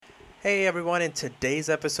Hey everyone, in today's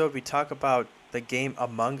episode, we talk about the game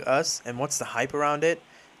Among Us and what's the hype around it.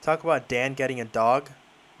 Talk about Dan getting a dog,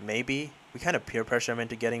 maybe. We kind of peer pressure him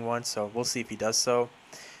into getting one, so we'll see if he does so.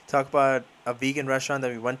 Talk about a vegan restaurant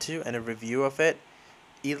that we went to and a review of it.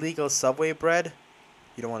 Illegal Subway bread,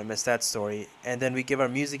 you don't want to miss that story. And then we give our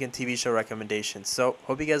music and TV show recommendations. So,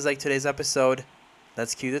 hope you guys like today's episode.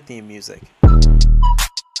 Let's cue the theme music.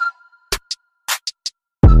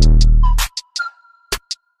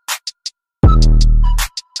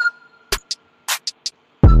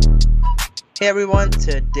 Hey everyone,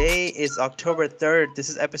 today is October 3rd. This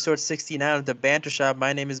is episode 69 of The Banter Shop.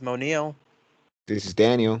 My name is Moniel. This is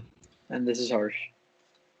Daniel. And this is Harsh.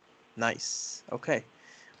 Nice. Okay.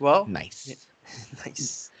 Well, Nice.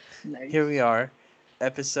 nice. Nice. Here we are.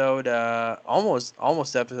 Episode almost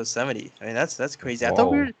episode 70. I mean that's crazy. I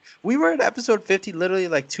thought we were at episode 50 literally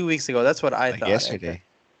like 2 weeks ago. That's what I Like thought. yesterday.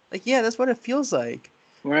 Like yeah, that's what it feels like.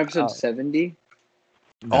 We're on episode 70.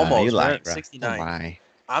 Almost. You We're lie, at bro. 69. Don't lie.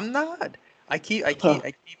 I'm not. I keep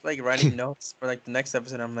like writing notes for like the next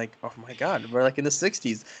episode. I'm like, oh my god, we're like in the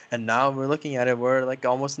 60s, and now we're looking at it. We're like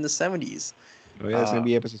almost in the 70s. Oh yeah, it's gonna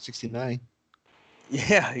be episode 69.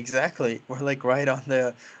 Yeah, exactly. We're like right on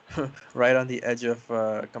the, right on the edge of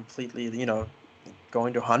completely,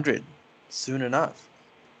 going to 100 soon enough.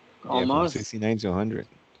 Almost. Yeah, from 69 to 100.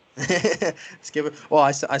 Skip it. Well,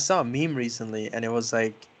 I saw a meme recently, and it was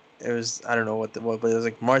like, I don't know what but it was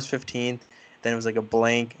like March 15th. Then it was like a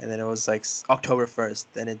blank, and then it was like October 1st.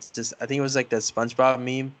 Then it's just, I think it was like the SpongeBob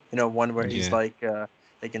meme, one where he's Yeah.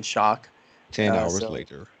 like in shock. 10 hours so-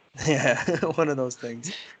 later. Yeah, one of those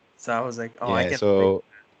things. So I was like, oh, I Yeah, can't. so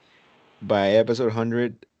by episode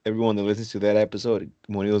 100, everyone that listens to that episode,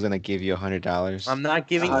 Moniel's gonna give you $100. I'm not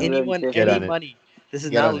giving 150. anyone Get any on it. money. This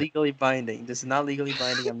is Get not on it. legally binding. This is not legally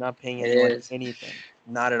binding. I'm not paying It anyone is. anything.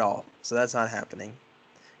 Not at all. So that's not happening.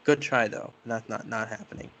 Good try though. Not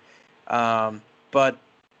happening. But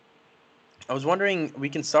I was wondering, we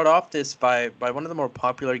can start off this by one of the more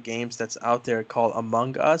popular games that's out there called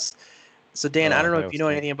Among Us. So Dan, I Oh, don't know that if you was know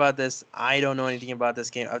fun. anything about this. I don't know anything about this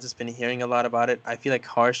game. I've just been hearing a lot about it. I feel like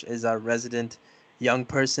Harsh is our resident young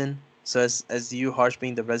person. So as you, Harsh,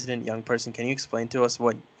 being the resident young person, can you explain to us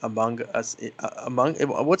what Among Us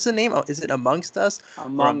what's the name? Is it Amongst Us?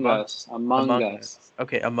 Among Us. Among Us.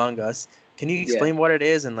 Okay, Among Us. Can you Yeah. explain what it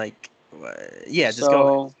is and like just go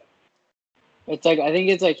ahead. So it's like, I think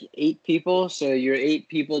it's like 8 people. So you're 8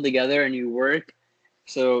 people together and you work.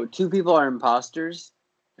 So 2 people are imposters.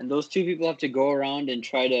 And those 2 people have to go around and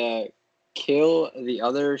try to kill the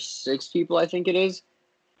other 6 people, I think it is.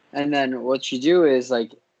 And then what you do is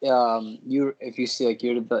like, if you see like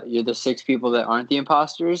you're the 6 people that aren't the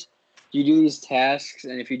imposters, you do these tasks,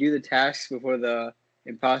 and if you do the tasks before the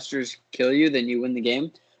imposters kill you, then you win the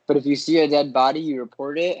game. But if you see a dead body, you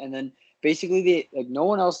report it, and then basically no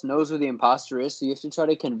one else knows who the imposter is, so you have to try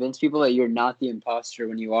to convince people that you're not the imposter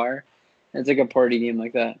when you are. And it's like a party game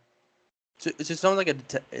like that. So it just sounds like a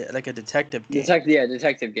detective game.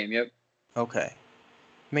 Detective game. Yep. Okay,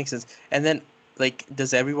 makes sense. And then, like,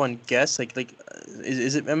 does everyone guess?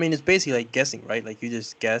 Is it? I mean, it's basically like guessing, right? Like you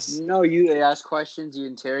just guess. No, you ask questions, you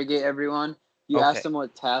interrogate everyone, you ask Okay. them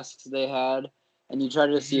what tasks they had, and you try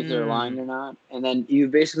to see if they're lying or not. And then you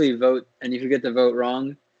basically vote, and if you get the vote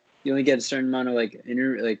wrong, you only get a certain amount of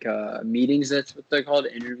meetings. That's what they're called,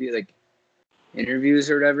 interviews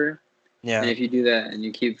or whatever. Yeah. And if you do that and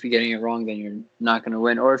you keep getting it wrong, then you're not going to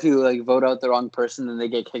win. Or if you like vote out the wrong person, then they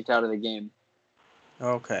get kicked out of the game.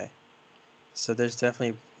 Okay. So there's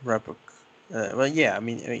definitely well, yeah. I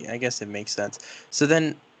mean, I guess it makes sense. So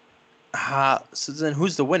then,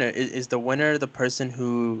 who's the winner? Is the winner the person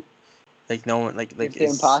who, like, no one like If the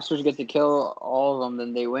imposters get to kill all of them,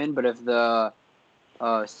 then they win. But if the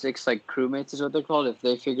 6 like crewmates is what they're called, if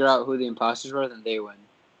they figure out who the imposters were, then they win.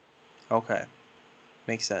 Okay,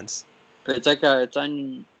 makes sense. But it's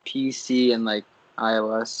on PC and like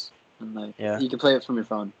iOS, and like you can play it from your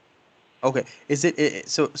phone. Okay, is it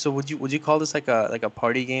so would you call this like a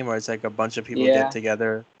party game, or it's like a bunch of people get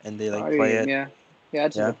together and they like party play game, it? Yeah,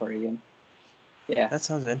 it's just a party game. Yeah, that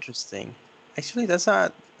sounds interesting. Actually, that's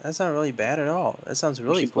not really bad at all. That sounds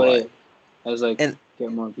really cool. Play it as get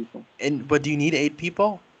more people. But do you need 8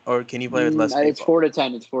 people, or can you play with less people? It's 4 to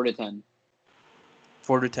 10. It's 4 to 10.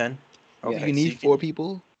 4 to 10. Okay, you need 4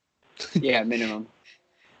 people. Yeah, minimum.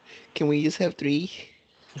 Can we just have 3?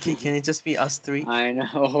 Can it just be us 3? I know.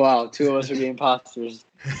 Wow, 2 of us are the imposters.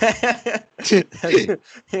 It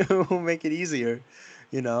will make it easier,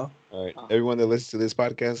 All right, everyone that listens to this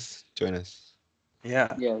podcast, join us. Yeah.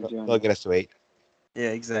 They'll get us to 8. Yeah,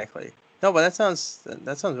 exactly. No, but that sounds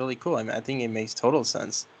really cool. I mean, I think it makes total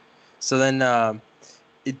sense. So then,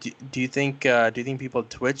 Do you think people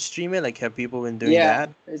Twitch stream it? Like, have people been doing Yeah, that?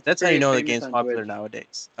 it's That's how you pretty know the famous game's on popular Twitch.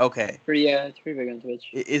 nowadays. Okay. It's pretty big on Twitch.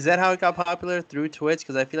 Is that how it got popular through Twitch?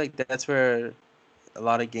 Because I feel like that's where a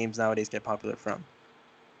lot of games nowadays get popular from.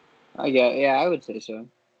 Yeah, I would say so.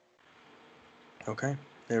 Okay,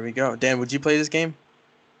 there we go. Dan, would you play this game?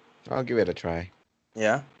 I'll give it a try.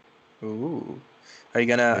 Yeah. Ooh. Are If you you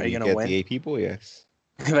gonna get the win? 8 people, yes.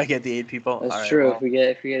 If I get the 8 people, all That's right. true. Well, If we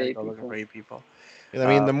get gotta eight go looking for people, 8 people. And I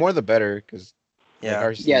mean, the Um, more the better, because like yeah.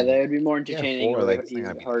 Harsh yeah, said, that would be more yeah, entertaining. It four, would like make it's it not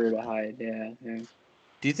gonna even be that harder to fun. hide. Yeah, yeah.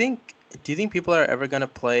 Do you think people are ever gonna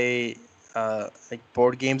play like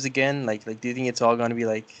board games again? Like do you think it's all gonna be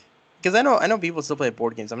like? Because I know people still play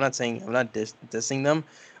board games. I'm not dissing them,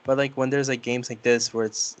 but like when there's like games like this where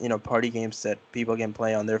it's party games that people can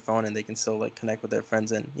play on their phone and they can still like connect with their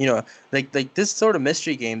friends and like this sort of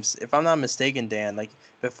mystery games. If I'm not mistaken, Dan, like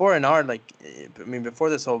before in our I mean before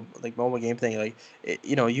this whole like mobile game thing, like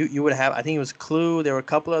you would have, I think it was Clue. There were a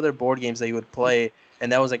couple other board games that you would play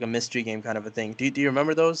and that was like a mystery game kind of a thing. Do you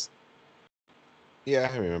remember those? Yeah,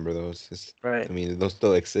 I remember those. Right. I mean, those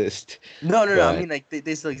still exist, No. I but mean, like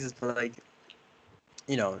they still exist, but like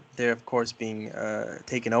they're of course being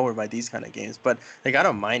taken over by these kind of games. But like I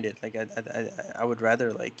don't mind it. Like I would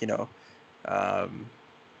rather like um,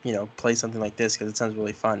 play something like this because it sounds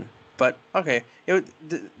really fun. But okay,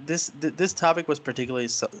 this topic was particularly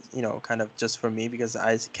kind of just for me because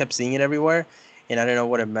I kept seeing it everywhere, and I didn't know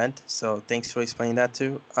what it meant. So thanks for explaining that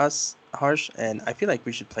to us, Harsh. And I feel like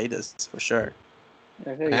we should play this for sure.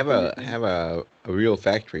 I feel I like it have could be I fun. have a real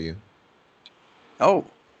fact for you. Oh,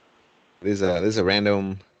 There's a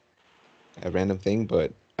random thing,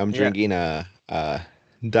 but I'm yeah, drinking a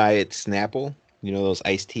diet Snapple. You know those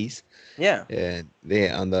iced teas, yeah. and they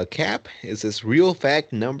on the cap it says real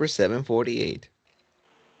fact number 748.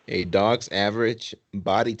 A dog's average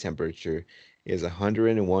body temperature is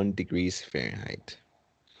 101 degrees Fahrenheit.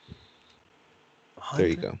 There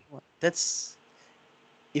you 100. go. That's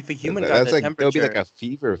if a human got That's that like that would be like temperature. a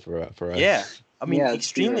fever for Yeah, us. I mean Yeah, it's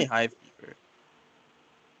extremely fever. high fever.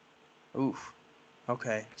 Oof.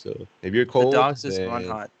 Okay. So if you're The cold, dogs just run then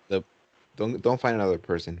hot. the don't find another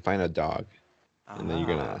person. Find a dog, and then you're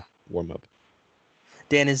gonna Ah. warm up.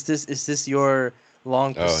 Dan, is this your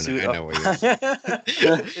long Oh, no, pursuit I of know what you're.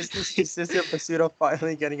 is this your pursuit of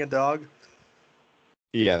finally getting a dog?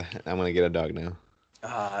 Yeah, I'm gonna get a dog now.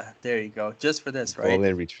 Ah, there you go. Just for this, right?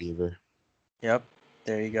 Golden Retriever. Yep.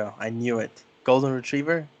 There you go. I knew it. Golden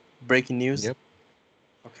Retriever. Breaking news. Yep.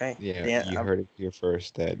 Okay. Yeah, Dan, you I've heard it here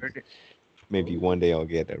first that heard it. maybe Ooh. one day I'll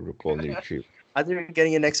get a Golden Retriever. I think we're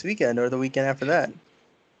getting it next weekend or the weekend after that.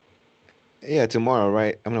 Yeah, tomorrow,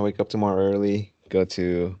 right? I'm gonna wake up tomorrow early, go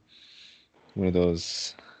to one of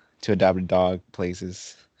those to adopt a dog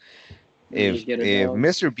places. And just get a If dog.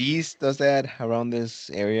 Mr. Beast does that around this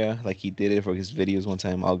area, like he did it for his videos one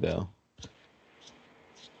time, I'll go.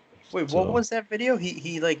 Wait, what So was that video?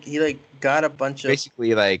 He got a bunch of.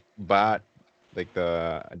 basically, like bought like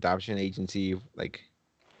the adoption agency, like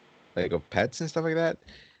of pets and stuff like that,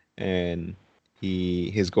 and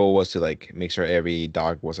his goal was to like make sure every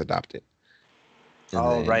dog was adopted, and Oh,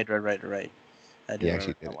 then right. I do he remember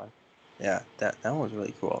actually did that it. one. Yeah, that one was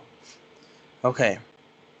really cool. Okay,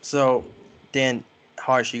 so Dan,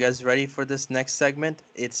 Harsh, you guys ready for this next segment?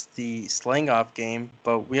 It's the slang off game,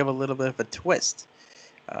 but we have a little bit of a twist.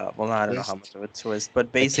 Well, no, I don't know how much Twist of a twist,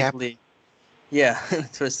 but the cap. basically, yeah,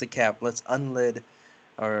 twist the cap. Let's unlid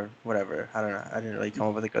or whatever. I don't know. I didn't really come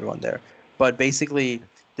up with a good one there. But basically,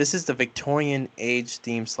 this is the Victorian age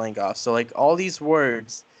theme slang off. So like all these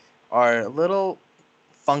words are a little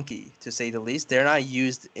funky to say the least. They're not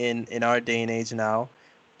used in our day and age now,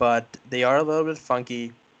 but they are a little bit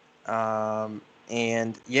funky.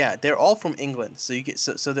 And yeah, they're all from England. So you get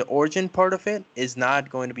so the origin part of it is not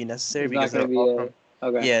going to be necessary It's because not gonna they're be all a from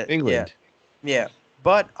okay. yeah, yeah. England. Yeah,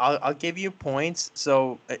 but I'll give you points.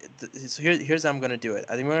 So, so here's how I'm gonna do it.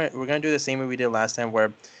 I think we're gonna do the same way we did last time,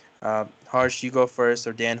 where Harsh, you go first,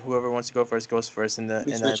 or Dan, whoever wants to go first goes first,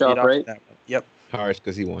 We and I switch lead off, off right? with that one. Yep, Harsh,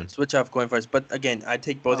 because he won. switch off going first. But again, I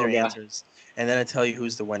take both Oh your god. answers, and then I tell you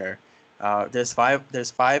who's the winner. There's five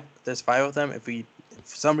of them. If we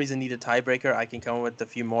for some reason need a tiebreaker, I can come up with a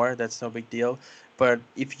few more. That's no big deal. But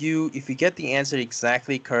if you get the answer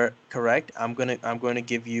exactly correct, I'm gonna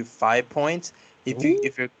give you 5 points. Ooh.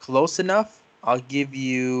 If you're close enough, I'll give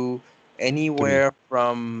you Three. anywhere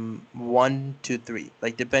from 1 to 3,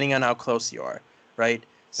 like depending on how close you are, right?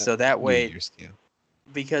 So that You and way, your scale.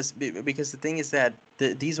 because the thing is that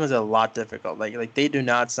these ones are a lot difficult. Like they do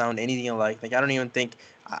not sound anything alike. Like I don't even think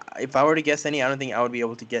if I were to guess any, I don't think I would be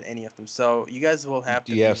able to get any of them. So you guys will have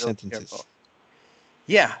Do to you be have really careful. sentences?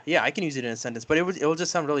 Yeah, I can use it in a sentence, but it will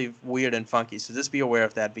just sound really weird and funky. So just be aware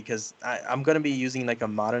of that because I'm gonna be using like a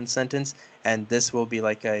modern sentence, and this will be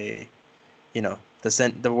like a,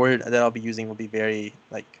 the word that I'll be using will be very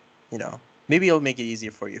like, maybe it'll make it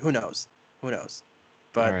easier for you. Who knows? Who knows?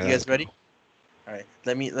 All But right, you let's guys go. ready? All right.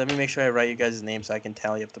 Let me make sure I write you guys' names so I can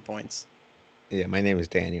tally up the points. Yeah, my name is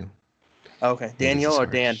Daniel, Okay, and this Daniel is or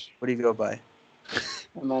Dan? Harsh. What do you go by?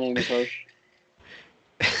 And my name is Harsh.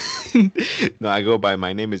 No, I go by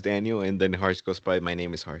my name is Daniel, and then Harsh goes by my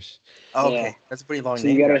name is Harsh. Oh, Yeah. okay, that's a pretty long So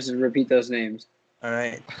you name, gotta guys. just repeat those names. All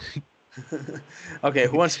right. Okay,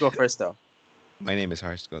 who wants to go first though? My name is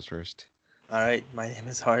Harsh goes first. All right, my name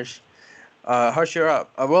is Harsh. Harsh, you're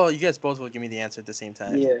up. Well, you guys both will give me the answer at the same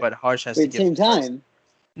time, Yeah. but Harsh has to Wait, give same it first. time.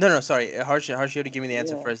 No, no, sorry. Harsh, you had to give me the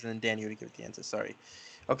answer Yeah. first, and then Dan, you had to give the answer. Sorry.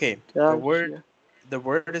 Okay, Gotcha. the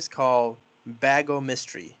word is called bago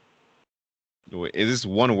mystery. Wait, is this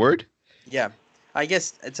one word? Yeah, I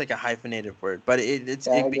guess it's like a hyphenated word, but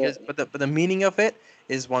Bag but the meaning of it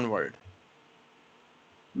is one word.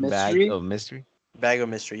 Bag mystery. of mystery. Bag of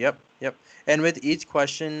mystery. Yep, yep. And with each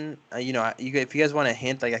question, if you guys want a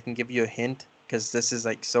hint, like I can give you a hint because this is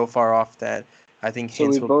like so far off that I think So we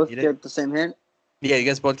hints will be both needed. get the same hint. Yeah, you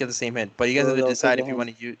guys both get the same hint, but you guys have to I'll take decide a if you hint.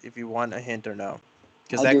 want if you want a hint or no,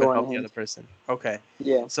 because I that do could want a help the other hint. person. Okay.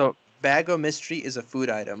 Yeah. So bag of mystery is a food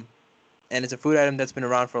item, and it's a food item that's been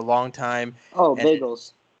around for a long time. Oh, And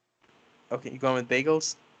bagels. okay, you going with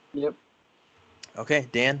bagels? Yep. Okay,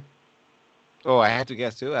 Dan. Oh, I had to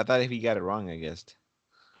guess too. I thought if he got it wrong, I guessed.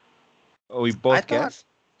 Oh, we I both thought, guessed.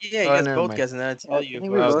 yeah, you Oh, guys never both mind. guessed, and then I I tell you think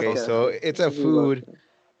who we was both Okay, guessed. closer. so I it's a think we both food guessed.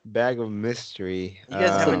 bag of mystery. You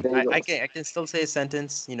guys I said haven't. bagels. I can still say a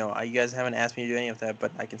sentence. You guys haven't asked me to do any of that,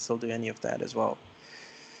 but I can still do any of that as well.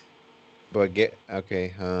 But get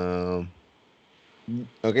okay.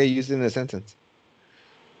 Okay, use it in a sentence.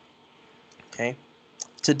 Okay.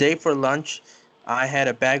 Today for lunch, I had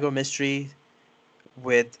a bag of mystery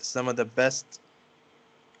with some of the best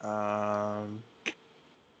um,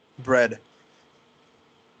 bread.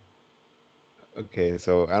 Okay,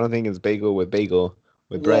 so I don't think it's bagel with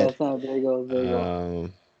Yeah, bread. it's not a bagel. It's bagel.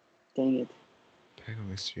 Um, Dang it. bag of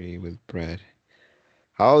mystery with bread.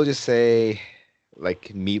 I'll just say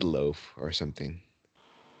like meatloaf or something.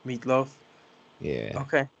 Meatloaf. Yeah.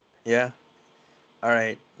 Okay. Yeah. All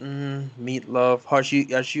right. Meatloaf. You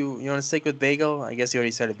want to stick with bagel? I guess you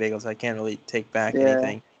already said it, bagel, so I can't really take back Yeah.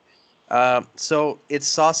 anything. So it's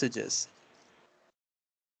sausages.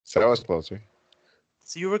 So that was closer.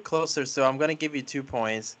 So you were closer, so I'm gonna give you 2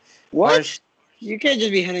 points. What? Harsh, You can't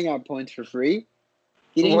just be handing out points for free.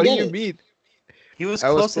 You didn't What do get you it. mean? he was I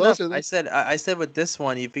was close enough. closer I than. said I said with this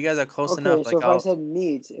one, if you guys are close Okay, enough, so like if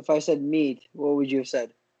I said meat, what would you have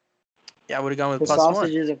said? I would have gone with Because +1.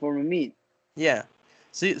 sausage is a form of meat. Yeah.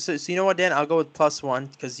 So you know what, Dan? I'll go with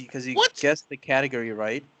 +1 because you What? guessed the category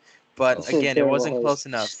right, Oh. but This is a again, it terrible wasn't close host.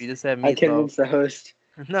 enough. You just said I meatloaf. convinced the host.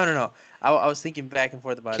 No, no, no. I was thinking back and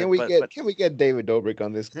forth about Can it, we but get David Dobrik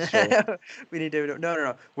on this show? we need David. No, no,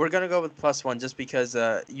 no. We're gonna go with +1 just because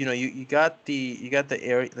you got the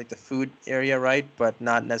area, like the food area right, but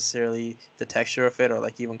not necessarily the texture of it or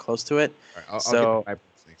like even close to it. All right, I'll give him So 5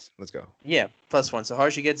 points next. Let's go. yeah, +1. So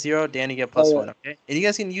Harsh, you get 0. Danny, you get Oh +1. yeah. Okay, and you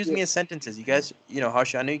guys can use Yeah. me as sentences. You guys,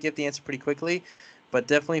 Harsh, I know you get the answer pretty quickly, but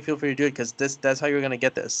definitely feel free to do it because that's how you're gonna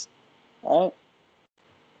get this. All right.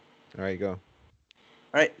 All right, go.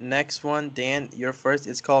 All right, next one, Dan, you're first.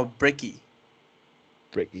 It's called Bricky.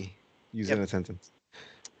 Bricky. Use it Yep. in a sentence.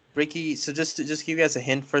 Bricky. So just give you guys a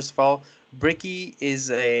hint. First of all, Bricky is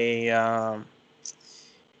it's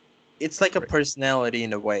like a Brick. personality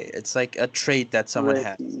in a way. It's like a trait that someone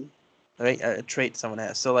has, Ricky. right? A trait someone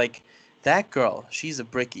has. So like that girl, she's a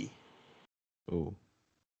Bricky, Ooh.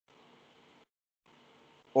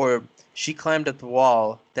 or she climbed up the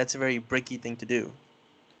wall. That's a very Bricky thing to do.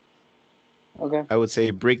 Okay. I would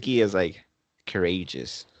say Bricky is like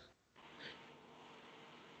courageous.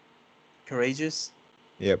 Courageous.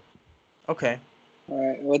 Yep. Okay. All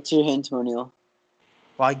right. What's your hint, O'Neill?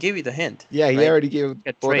 Well, I gave you the hint. Yeah, he Right? already gave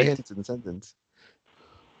A both the trait. hints in the sentence.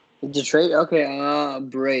 It's a trait. Okay.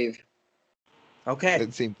 Brave. Okay.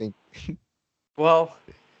 Same thing. Well,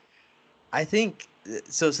 I think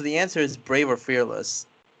so. So the answer is brave or fearless.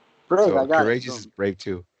 Brave. I So got it. courageous is Boom. brave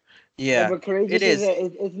too. Yeah, Yeah, but it courageous is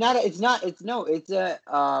is. it's not it's not it's no it's a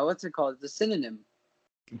what's it called? It's a synonym.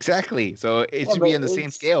 Exactly. So it Yeah, should be in the same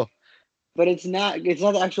scale. but it's not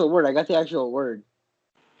the actual word. I got the actual word.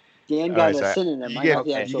 Dan All right, got a so synonym. I got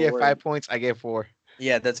the Okay. you actual get word. 5 points. I get 4.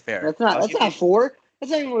 Yeah, that's fair. That's not I'll that's give you. not four.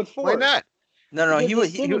 That's not even worth Why four. not? No, no, Because he it's a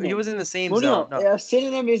was he synonym. was in the same zone. Munio, No. a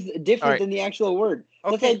synonym is All different right. than the actual word.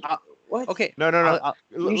 That's Okay. like What? Okay. No, no,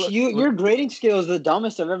 no. Your grading scale is the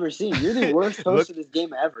dumbest I've ever seen. You're the worst host Look- of this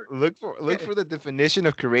game ever. look for the definition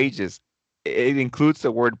of courageous. It includes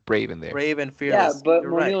the word brave in there. Brave and Yeah, fearless. but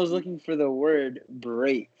You're right. Monil is looking for the word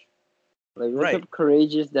brave. Like, look Right. up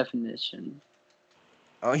courageous definition.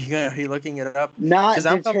 Oh, you're looking it up? Not 'Cause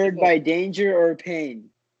I'm deterred comfortable- by danger or pain.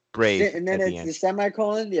 Brave And then at the it's end. the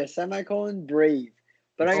semicolon. Yeah, semicolon, brave.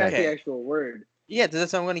 But I got Okay. the actual word. Yeah,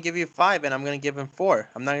 that's why I'm going to give you 5, and I'm going to give him 4.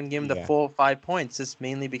 I'm not going to give him the Yeah. full 5 points, just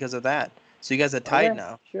mainly because of that. So you guys are tied Okay,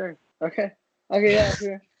 now. Sure. Okay, yeah,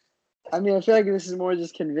 sure. I mean, I feel like this is more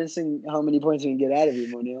just convincing how many points we can get out of you,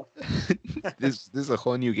 Monil. This is a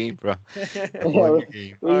whole new game, bro. Yeah, Whole new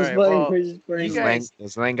game. we're just Alright, playing. well, We're just playing. you guys-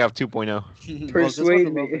 Slang Up 2.0. Well, this one's Persuade a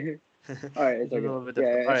little me. bit- All right, it's this one's a little okay. bit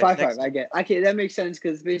different. Yeah, Alright, 5-5. next I one. get. Okay, that makes sense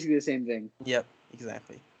because it's basically the same thing. Yep,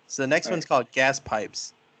 exactly. So the next Alright. one's called gas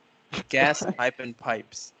pipes. Gas pipe and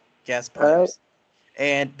pipes. Gas Alright. pipes.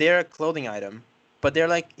 And they're a clothing item, but they're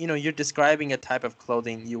like, you're describing a type of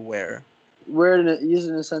clothing you wear. Where in it? Use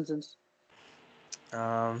it in a sentence.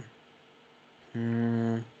 I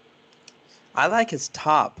like his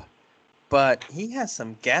top, but he has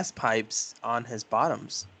some gas pipes on his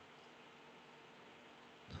bottoms.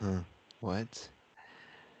 Huh. What?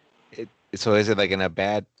 So is it like in a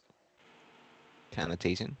bad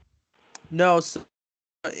connotation? No, so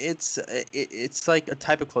it's like a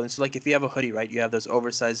type of clothing. So like if you have a hoodie, right? You have those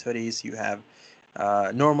oversized hoodies. You have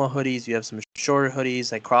normal hoodies. You have some shorter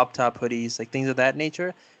hoodies, like crop top hoodies, like things of that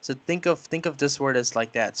nature. So think of this word as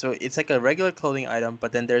like that. So it's like a regular clothing item,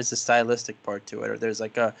 but then there's a stylistic part to it, or there's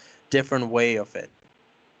like a different way of it.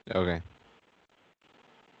 Okay.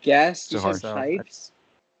 Gas. So You hard. said So pipes,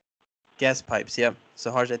 gas pipes. Yep.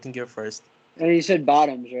 So Harsh, I think you're first. and you said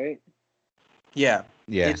bottoms, right? Yeah.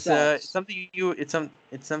 Yeah. It's Socks. something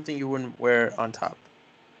it's something you wouldn't wear on top.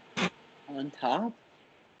 On top.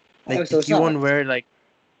 Like Oh, so you wouldn't socks. wear like,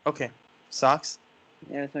 okay, socks.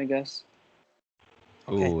 Yeah, that's my guess.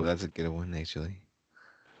 Okay. Ooh, that's a good one actually.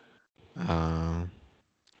 Um,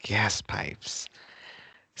 gas pipes.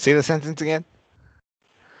 Say the sentence again.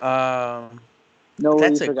 Um, No way you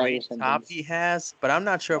that's a forgot your great top sentence. he has, but I'm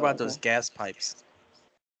not sure Oh, about okay. those gas pipes.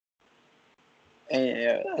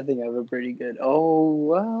 Yeah, I think I have a pretty good. Oh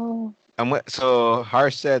well. So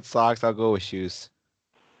Harsh said socks. I'll go with shoes.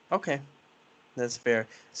 Okay, that's fair.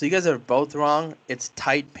 So you guys are both wrong. It's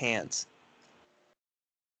tight pants,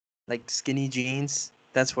 like skinny jeans.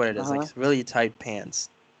 That's what it is. Uh-huh. Like really tight pants.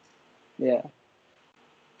 Yeah.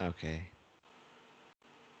 Okay.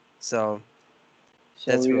 So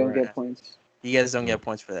So that's we where don't we're get at. points. You guys don't get Nope.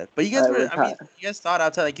 points for that. But you guys Alright, were, we're I mean, tied. you guys thought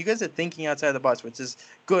outside. Like you guys are thinking outside the box, which is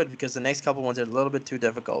good because the next couple ones are a little bit too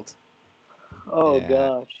difficult. Oh Yeah.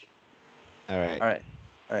 gosh. All right. All right.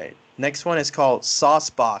 All right. Next one is called sauce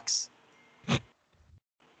box.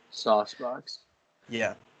 Sauce box.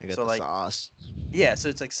 Yeah. I got So the like, sauce. yeah. So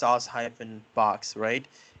it's like sauce hyphen box, right?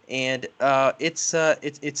 And it's a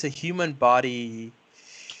human body.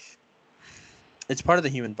 It's part of the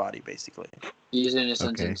human body, basically. Use it in a Okay.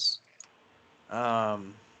 sentence.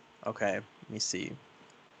 Okay. Let me see.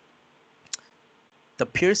 The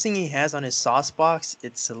piercing he has on his sauce box,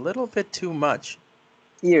 it's a little bit too much.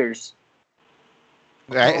 Ears.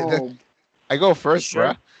 Oh, I go first,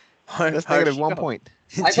 Sure. bruh. That's negative Harsh, 1 go. point.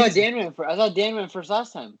 I thought Jeez. Dan went first. I thought Dan went first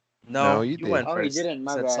last time. No, No, you you did. went Oh, he first. didn't.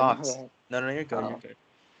 My Said bad. My socks. bad. No, you're good. Oh. You're good.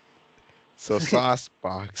 So sauce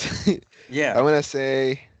box. Yeah. I'm gonna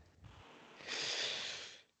say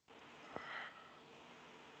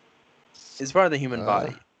It's part of the human uh,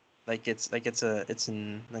 body.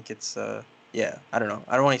 Yeah, I don't know.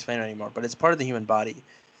 I don't want to explain it anymore, but it's part of the human body.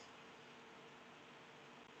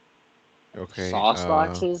 Okay. Sauce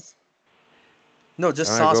boxes. No,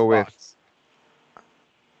 just I'm gonna sauce go with- box.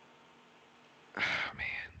 Oh,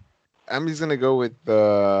 man. I'm just gonna go with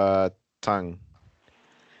the tongue.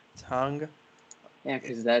 Tongue. Yeah,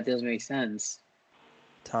 because that does make sense.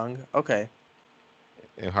 Tongue. Okay.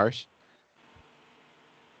 Harsh.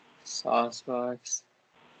 Sauce box.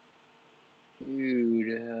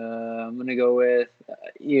 Dude, I'm gonna go with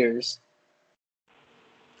ears.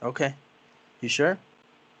 Okay. You sure?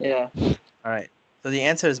 Yeah. All right. So the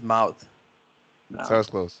answer is mouth. No. So I was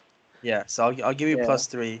close. Yeah. So I'll give you Yeah.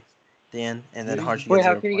 +3, Dan, and then Harsh. Wait, gets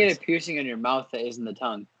how 0 can you points. get a piercing on your mouth that isn't the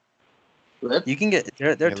tongue? Lip? You can get there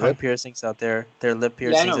are Yeah, tongue lip. piercings out there. There are lip Yeah,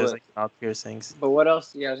 I piercings. know, There's but- like mouth piercings. But what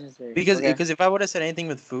else? Yeah, I was gonna say. Because okay. if I would have said anything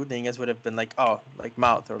with food, then you guys would have been like, oh, like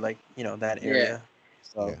mouth or like that Yeah. area.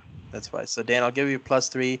 So Yeah. that's why. So Dan, I'll give you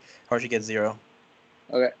 +3. Harsh, you get 0.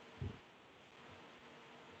 Okay.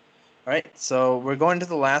 All right. So we're going to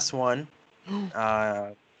the last one.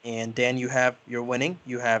 And Dan, you're winning.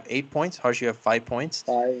 You have 8 points. Harsh, you have 5 points.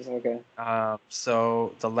 5. Okay.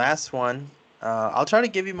 So the last one, I'll try to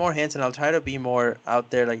give you more hints, and I'll try to be more out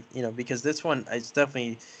there, like because this one is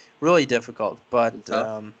definitely really difficult. But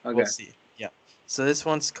Tough. we'll Okay. see. Yeah. So this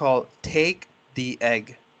one's called "Take the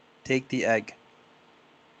Egg." Take the egg.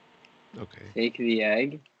 Okay. Take the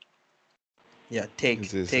egg. Yeah. Is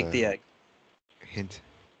Take this the egg. hint?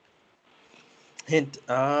 Hint.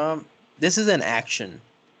 This is an action,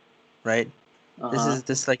 right? This Uh-huh. is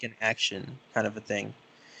this like an action kind of a thing.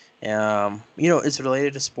 It's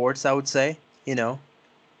related to sports, I would say. In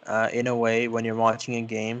a way, when you're watching a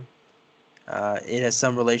game, it has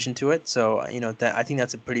some relation to it. So that I think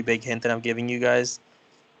that's a pretty big hint that I'm giving you guys.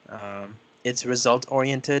 It's result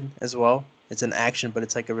oriented as well. It's an action, but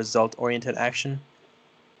it's like a result oriented action.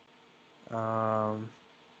 Um,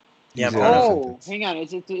 yeah, Use I'm it trying in a to. Oh, sentence. hang on.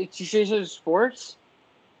 It's you say it's sports?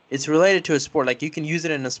 It's related to a sport. Like you can use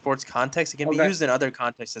it in a sports context. It can be Okay. used in other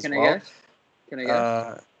contexts as Can I well. guess? Can I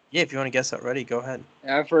guess? Yeah, if you want to guess already, go ahead.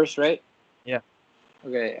 First, right? Yeah.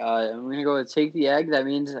 Okay. I'm gonna go with take the egg. That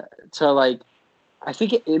means to like. I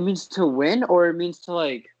think it means to win, or it means to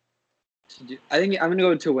like. To do, I think I'm gonna go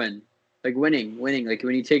with to win. Like winning. Like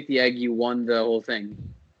when you take the egg, you won the whole thing.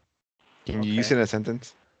 Can you use Okay. it in a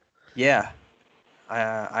sentence? Yeah.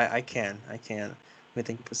 I can. Let me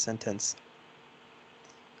think of a sentence.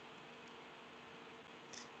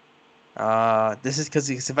 This is because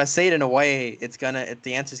if I say it in a way,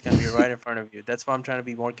 the answer is gonna be right in front of you. That's why I'm trying to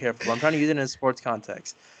be more careful. I'm trying to use it in a sports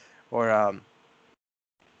context. Or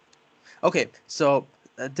okay, so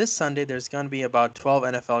this Sunday there's gonna be about 12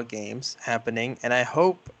 NFL games happening, and I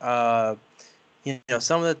hope some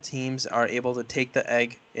of the teams are able to take the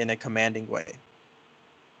egg in a commanding way.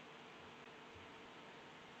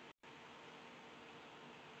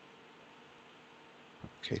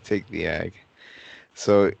 Okay, take the egg.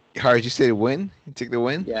 So, hard you say win? You take the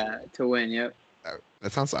win? Yeah, to win. Yep.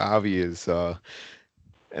 That sounds obvious.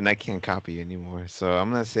 And I can't copy anymore. So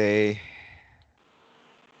I'm gonna say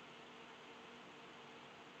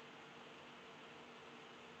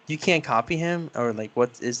You can't copy him, or like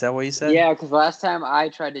what is that what you said? Yeah, because last time I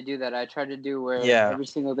tried to do that, I tried to do where Yeah. every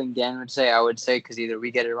single thing Dan would say, I would say, because either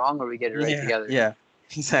we get it wrong or we get it right Yeah. together. Yeah.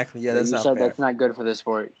 Exactly. Yeah, But that's you not said fair. that's not good for the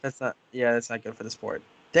sport. That's not good for the sport.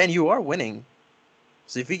 Dan, you are winning.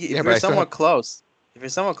 So yeah, if but you're I still have. somewhat close,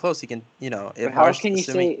 you can, But if how Harsh can you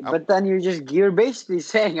assuming say? But then you're basically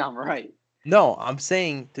saying I'm right. no, I'm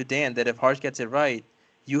saying to Dan that if Harsh gets it right,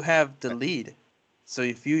 you have the uh, lead. So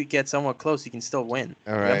if you get somewhat close, you can still win.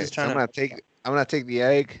 All Like I'm right, just so trying to. I'm gonna take the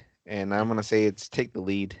egg, and I'm gonna say it's take the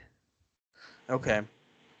lead. Okay.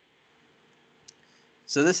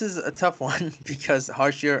 So this is a tough one because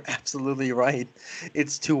Harsh, you're absolutely right.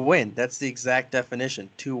 It's to win. That's the exact definition.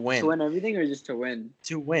 To To win. win everything or just to win?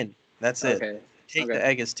 To win. That's it. Okay. Take the Okay.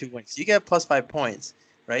 egg is to win. So you get plus 5 points,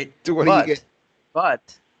 right? So what do you get?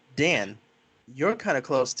 But Dan, you're kind of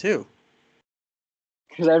close too.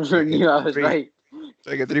 Because I everyone get knew I was 3. right.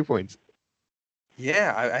 So I get 3 points.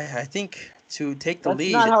 Yeah, I think to take the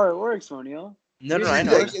That's not lead. how it works, Monio. No, You're no, the I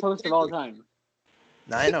know. I worst get host of all time.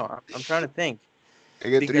 I know. I'm trying to think I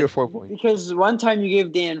get three because or 4 points. Because one time you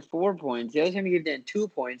gave Dan 4 points, the other time you gave Dan 2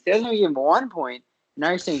 points, the other time you gave him 1 point. Now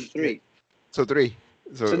you're saying Yeah, 3. so 3.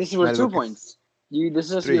 So So this is might worth as well two get points. This is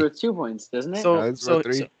supposed to be 3. worth 2 points, doesn't it? so This is worth so so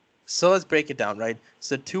 3. so let's break it down, right?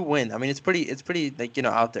 So to win, I mean it's pretty like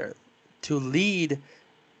out there. To lead,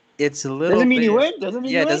 it's a little Doesn't mean you bit. win. Doesn't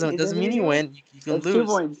mean Yeah, you it win. doesn't It doesn't doesn't mean mean you you win. win. You can That's 2 lose.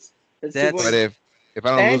 points. That's two That's But points. if I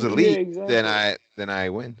don't lose And the your lead, example, then I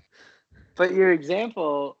win. but your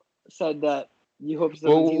example said that you hope the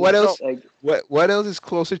other Well, team what no, else? like. What else is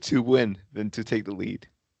closer to win than to take the lead?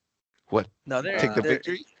 What? no. Take the There.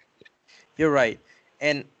 victory? You're right,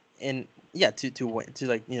 and and yeah, to win, to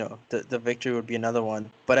like the victory would be another one.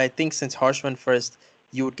 But I think since Harsh went first,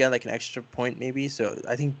 you would get like an extra point maybe. So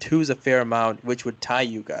I think two is a fair amount, which would tie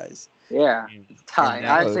you guys. Yeah, And tie.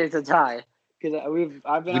 that I'd Oh, say it's a tie because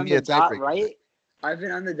I've been we on need the a dot tiebreaker then. right. I've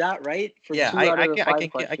been on the dot right for yeah, two out of the five I can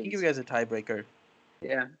give questions. you guys a tiebreaker.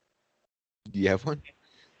 Yeah. Do you have one?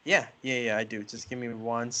 Yeah, I do. Just give me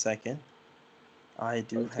 1 second. I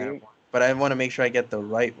do have Okay. one, but I want to make sure I get the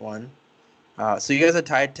right one. So you guys are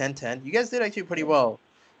tied 10-10. You guys did actually pretty well,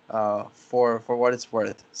 for what it's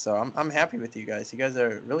worth. So I'm happy with you guys. You guys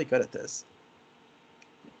are really good at this.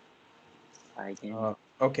 I can.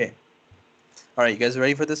 Okay. All right, you guys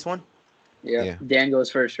ready for this one? Yeah. Yeah. Dan goes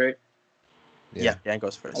first, right? Yeah. Dan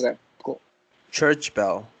goes first. Okay. Cool. Church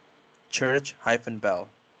bell. Church hyphen bell.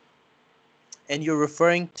 And you're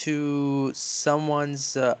referring to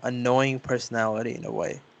someone's annoying personality in a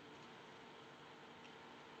way.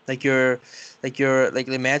 like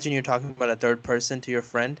imagine you're talking about a third person to your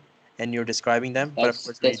friend, and you're describing them. But of course,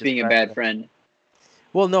 when you That's being a describe bad them, friend.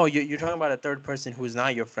 well, no, you're talking about a third person who's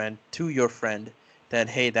not your friend to your friend. That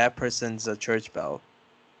hey, that person's a church bell.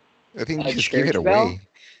 I think A you just give it church bell? away.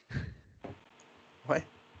 What?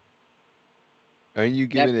 Aren't you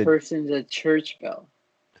giving That it? person's a church bell.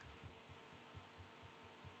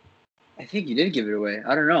 I think you did give it away.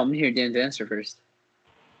 I don't know. I'm gonna hear Dan's answer first.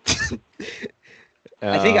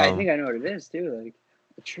 I think I know what it is too. Like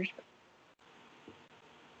a church bell.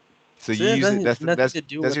 So So you it has use it. nothing to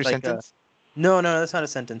do That's with your like a. sentence. No, that's not a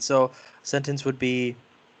sentence. So a sentence would be.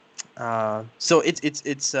 So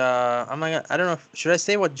it's I'm not gonna, I don't know. Should I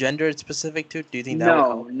say what gender it's specific to? Do you think that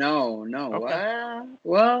will help? No. Okay.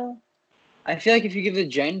 Well, I feel like if you give the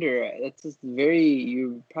gender, that's just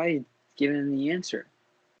you're probably giving the answer.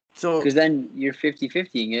 So Because then you're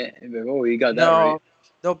 50-50ing it. And like, oh, you got that right.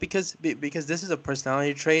 no, because this is a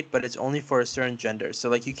personality trait, but it's only for a certain gender. So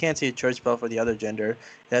like you can't say a church bell for the other gender.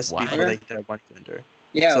 It has to be Why? for like that one gender.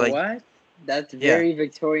 Yeah, So like what? That's yeah. very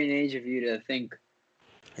Victorian age of you to think.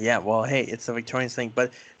 Yeah, well, hey, it's a Victorian thing,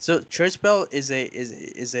 but so church bell is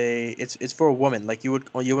it's for a woman. Like you would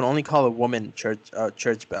only call a woman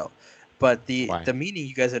church bell, but the Why? meaning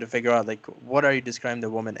you guys had to figure out like what are you describing the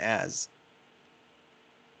woman as?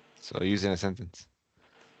 So use it in a sentence.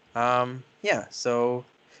 Yeah. So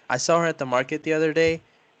I saw her at the market the other day,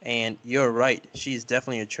 and you're right, she's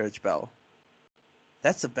definitely a church bell.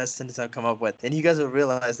 That's the best sentence I've come up with, and you guys will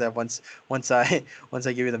realize that once I once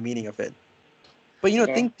I give you the meaning of it. But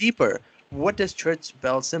Okay. think deeper. What does church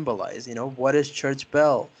bell symbolize? What is church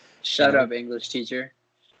bell? Shut up, English teacher.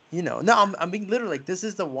 No, I'm being literal. Like this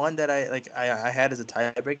is the one that I had as a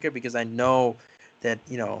tiebreaker because I know that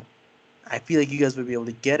I feel like you guys would be able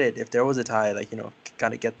to get it if there was a tie. Like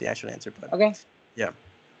kind of get the actual answer. But Okay. yeah.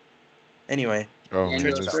 Anyway, Oh Dan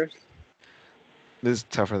man, goes bell. first. this is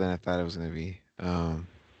tougher than I thought it was gonna be. I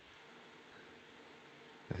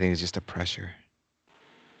think it's just the pressure.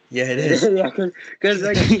 Yeah, it is. Yeah, because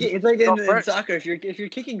like it's like Go in first. soccer, if you're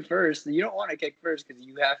kicking first, you don't want to kick first because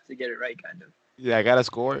you have to get it right, kind of. Yeah, I gotta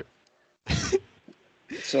score.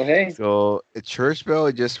 So hey, So a church bell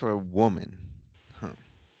is just for a woman. Huh.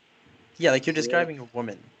 Yeah, like you're Yeah. describing a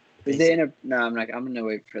woman. is Basically. it no, I'm not. I'm gonna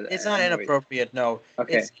wait for that. It's not I'm gonna wait. inappropriate. No.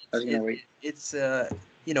 Okay, I was gonna wait. It's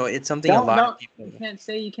it's something a lot of people.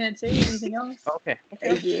 You can't say anything else. Okay.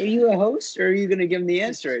 Are you a host, or are you gonna give him the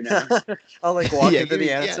answer right now? I'll like walk Yeah, into give me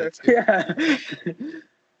the the answer. Yeah.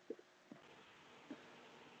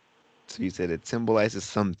 So you said it symbolizes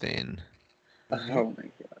something. Oh my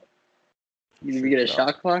god. You get a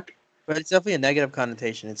shot clock? But it's definitely a negative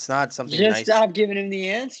connotation. It's not something Just nice. stop giving him the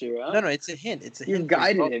answer, huh? No, it's a hint. It's a You've hint. for you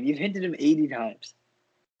guided both. him. You've hinted him 80 times.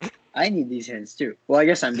 I need these hints too. Well, I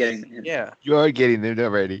guess I'm getting the hint. Yeah. You are getting them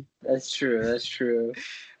already. That's true. So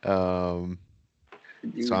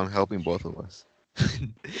Dude, I'm helping both of us.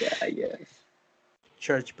 yeah, I guess.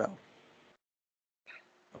 Church bell.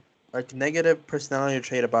 Like negative personality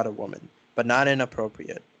trait about a woman, but not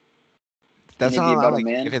inappropriate. That's Can it be not about a like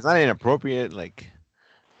man? if it's not inappropriate, like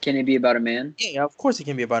Can it be about a man? Yeah, of course it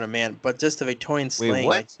can be about a man, but just the Victorian slang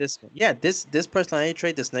what? like this. Yeah, this personality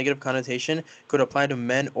trait, this negative connotation could apply to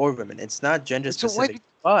men or women. It's not gender So what? specific.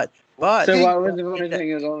 But So Think- why was the only thing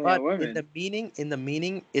is only a but woman? in the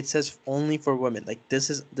meaning it says only for women. Like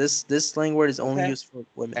this slang word is only Okay. used for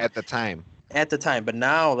women at the time. at the time. But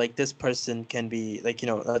now like this person can be like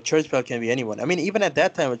a church bell can be anyone. I mean even at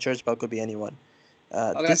that time a church bell could be anyone.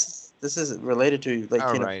 Okay. This is related to like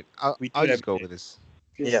All right, we do I'll it just every go day. with this.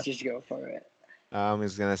 Just go for it.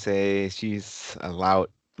 Is gonna say she's a loud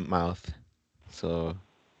mouth. So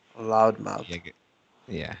Loudmouth.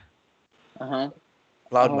 yeah. Uh-huh.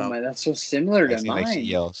 Loudmouth. Oh my, that's so similar to I say mine. like she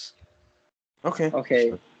yells. Okay.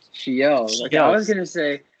 Okay. She yells. She Okay, I was yells.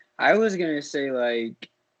 gonna say like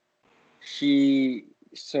she.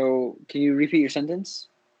 So can you repeat your sentence?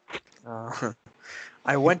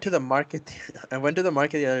 I went to the market. I went to the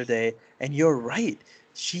market the other day, and you're right.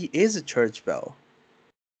 She is a church bell.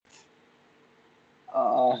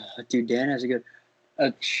 Dude, Dan has a good.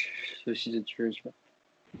 So she's a church bell.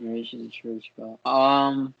 Right, she's a church bell.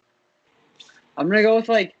 I'm gonna go with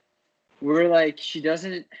like, we're like she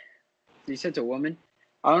doesn't. You said it's a woman.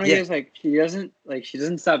 I want to guess like she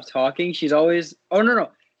doesn't stop talking. She's always. Oh no.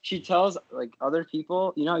 She tells like other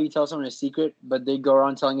people. You know how you tell someone a secret, but they go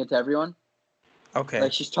around telling it to everyone. Okay.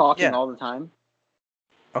 Like she's talking all the time.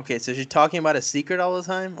 Okay, so she's talking about a secret all the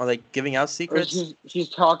time, or like giving out secrets. Or she's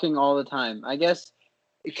talking all the time. I guess.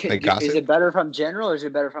 Like Is gossip? it better if I'm general, or is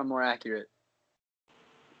it better if I'm more accurate?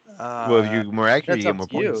 Well, if you're more accurate, That's you get up more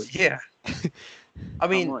to you. points. Yeah. I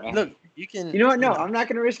mean, more look, You can. You know what? No, I'm not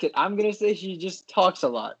gonna risk it. I'm gonna say she just talks a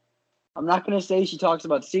lot. I'm not gonna say she talks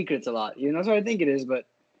about secrets a lot. You know, that's what I think it is. But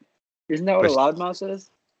isn't that what a loudmouth is?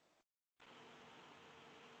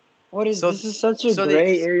 What is So, this? Is such a so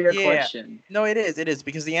gray area yeah. question. No, it is. It is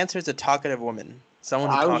because the answer is a talkative woman, someone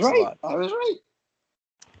who I was talks a right. lot. I was right.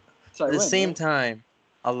 So I At the win, same right? time,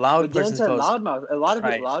 a loud But Dan person's said close. loudmouth. A lot of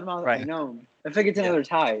people Right. loudmouth. I Right. know. I think it's Yeah. another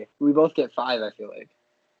tie. We both get 5. I feel like.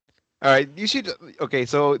 All right, you should. Okay,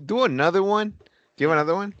 so do another one. Do you have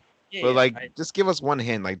another one? Yeah. But Yeah. like, just give us one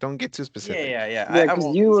hint. Like, don't get too specific. Yeah. Yeah, I because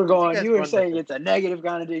won't. you were 'Cause going. guys You were run with saying it. it's a negative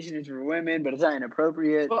connotation. It's for women, but it's not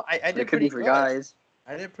inappropriate. Well, I But did it could be pretty for good. guys.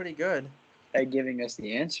 I did pretty good. At giving us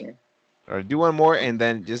the answer. Or do one more and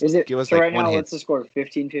then just Is it give us so? like Right one now, hint. what's the score?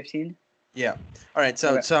 15-15. Yeah. All right.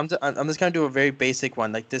 So Okay. so I'm just gonna do a very basic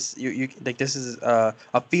one. Like this, you like this is a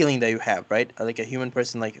feeling that you have, right? Like a human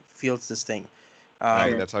person like feels this thing. All right,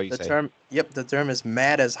 Sure. that's all you The say. term. Yep. The term is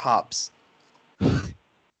mad as hops.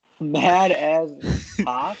 Mad as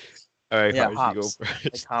hops. All right, Yeah, Harsh, you go hops.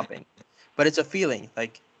 Like first. hopping. But it's a feeling.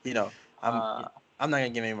 Like I'm Uh, I'm not gonna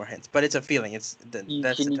give any more hints. But it's a feeling. That's the can you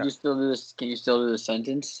term. just still do this? Can you still do the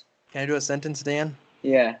sentence? Can I do a sentence, Dan?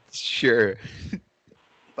 Yeah. Sure.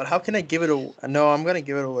 But how can I give it a? No, I'm gonna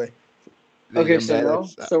give it away. Then Okay, you're so mad no.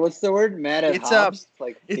 at. So what's the word? Mad as It's Hobbs?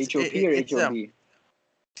 Like it's HOP or it's HOB?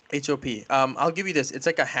 HOP. I'll give you this. It's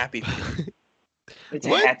like a happy feeling. It's a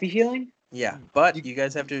What? happy feeling. Yeah, but You you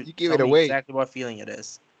guys have to you give tell it me away. exactly what feeling it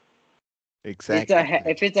is. Exactly.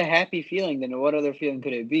 If it's a happy feeling, then what other feeling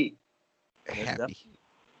could it be? Happy.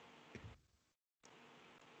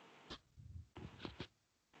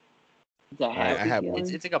 It's a All right, I happy have one.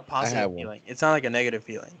 feeling. It's like a I positive have one. feeling. It's not like a negative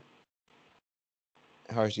feeling.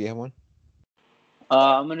 Harsh, do you have one?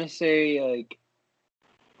 I'm gonna say like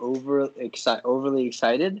overly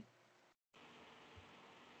excited.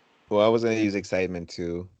 Well, I was gonna use excitement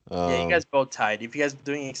too. Yeah, you guys both tied. If you guys are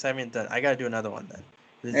doing excitement, then I gotta do another one then.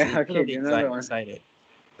 Yeah, okay, Overly do another one. excited.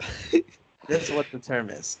 This is what the term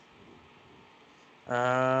is.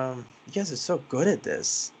 You guys are so good at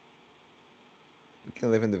this. we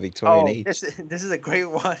can live in the Victorian age. This is a great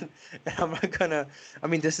one. And I'm not gonna. I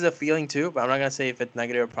mean, this is a feeling too, but I'm not gonna say if it's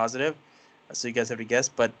negative or positive. So you guys have to guess.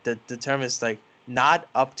 But the term is like not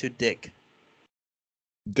up to dick.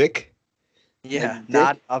 Dick. Yeah, Like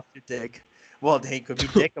not dick? up to dick. Well, they could be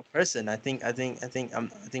dick a person. I think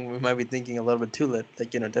we might be thinking a little bit too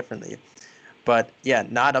differently. But yeah,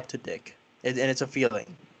 not up to dick. And it's a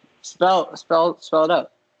feeling. Spell it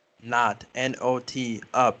out. Not NOT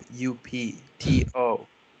up UPTO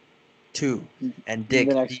 2 and The dick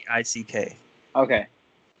next. DICK. Okay.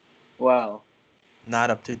 Wow.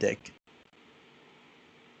 Not up to dick.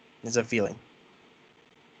 It's a feeling.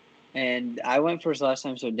 And I went first last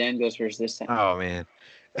time, so Dan goes first this time. Oh man,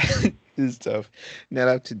 this is tough. Not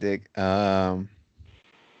up to dick. I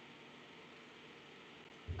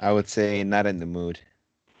would say not in the mood.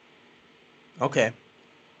 Okay.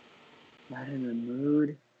 Not in the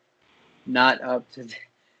mood. Not up to.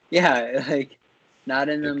 Yeah, like not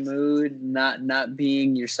in the mood. Not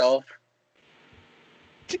being yourself.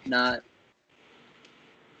 Not.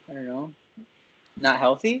 I don't know. Not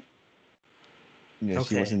healthy. You know,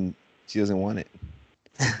 Okay. She doesn't want it.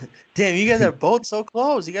 Damn, you guys are both so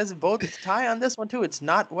close. You guys are both tie on this one too. It's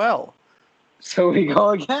not well. So we go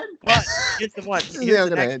again. But here's the one. This is Here's how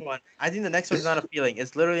the I'm gonna next end. one. I think the next one's not a feeling.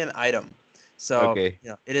 It's literally an item. So Okay.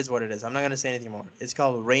 it is what it is. I'm not gonna say anything more. It's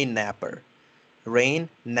called rain napper. Rain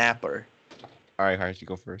napper. All right, Harsh, you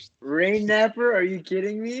go first. Rain napper? Are you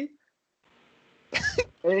kidding me?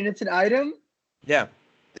 And it's an item. Yeah.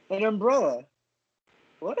 An umbrella.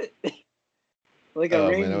 What? Like a Oh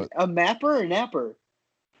rain, man, a mapper or napper?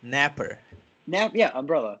 Napper. Yeah,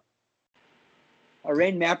 umbrella. A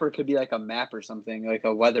rain mapper could be like a map or something, like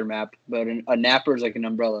a weather map, but a napper is like an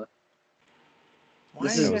umbrella. Why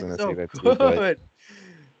This are is- you I was guys gonna so say that too, but good?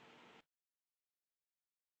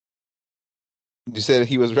 you said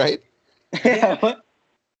he was right. Yeah. What?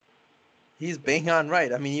 He's bang on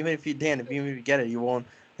right. I mean, even if you get it, you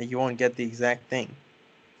won't get the exact thing.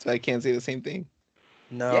 So I can't say the same thing.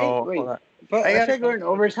 No, Yeah, hold wait. on. But I I gotta think we're in come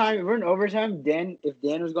up with- overtime. If we're in overtime, if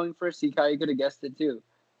Dan was going first, he probably could have guessed it too.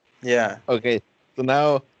 Yeah. Okay, so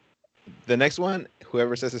now the next one,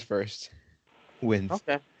 whoever says it first wins.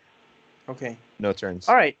 Okay. Okay. No turns.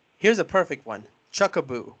 All right. Here's a perfect one.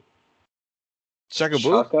 Chuckaboo.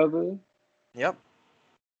 Chuckaboo? Chuckaboo? Yep.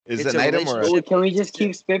 Is It's it an a item or? relationship. Can we just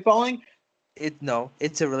keep spitballing?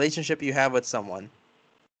 It's a relationship you have with someone.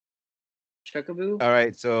 Chuckaboo? All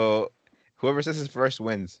right, so whoever says it first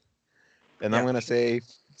wins. And I'm Yeah. gonna say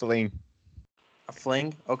fling. A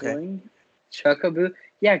fling. Okay. Fling? Chuckaboo?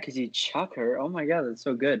 Yeah, because you chuck her. Oh my god, that's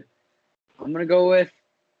so good. I'm gonna go with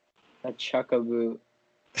a chuckaboo.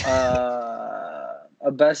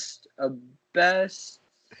 A best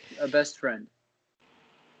friend.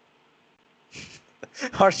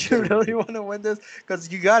 Harsh, you really want to win this?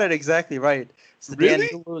 Because you got it exactly right. So Dan, Really?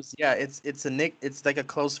 you lose. Yeah, it's a nick. It's like a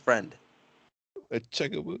close friend. A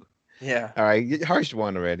chuckaboo. Yeah. All right, Harsh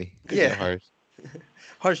won already. Good Yeah. job, Harsh.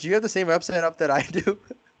 Harsh, do you have the same website up that I do?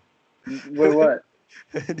 Wait, what?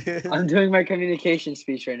 I'm doing my communication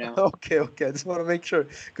speech right now. Okay. I just want to make sure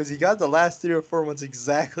because you got the last 3 or 4 ones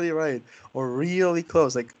exactly right, or really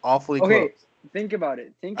close, like awfully close. Okay, think about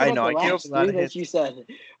it. Think I about know. the I gave up a last lot three of that hints. you said.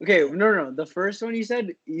 Okay, no. The first one you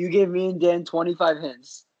said, you gave me and Dan 25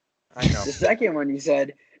 hints. I know. The second one you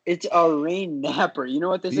said, it's a rain napper. You know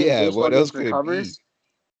what they say Yeah, fish what looking else for could it be? covers?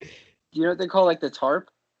 Do you know what they call like the tarp?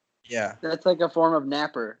 Yeah. That's like a form of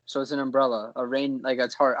napper. So it's an umbrella, a rain, like a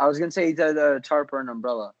tarp. I was gonna say either a tarp or an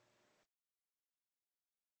umbrella.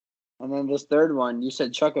 And then this third one, you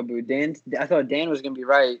said chuckaboo. Dan, I thought Dan was gonna be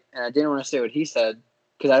right, and I didn't want to say what he said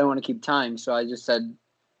because I didn't want to keep time. So I just said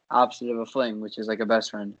opposite of a fling, which is like a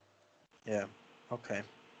best friend. Yeah. Okay.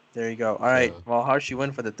 There you go. All right. So, Well, Harsh, you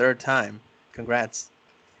win for the third time. Congrats.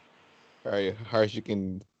 all right, Harsh, you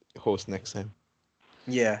can host next time.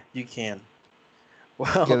 Yeah, you can.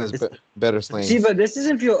 Get Well, us it's better See, slangs. but this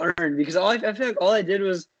doesn't feel earned because I feel like all I did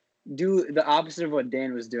was do the opposite of what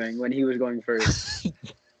Dan was doing when he was going first.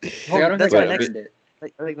 Like I well, don't that's think why I But I next earned it.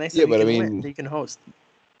 like next yeah, time you but I can win. mean, You can host.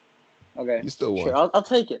 Okay, you still won. sure. I'll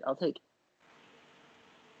take it. I'll take it.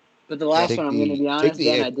 But the Yeah. last one, I'm going to be Take honest, the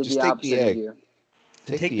Dan, I egg. did Just the take the opposite of egg. you.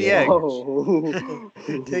 Take Take the the egg, egg.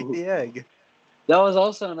 Harsh. Take the egg. That was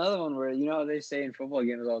also another one where you know how they say in football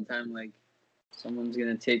games all the time, like someone's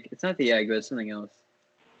gonna take. It's not the egg, but it's something else.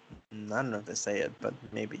 I don't know if they say it, but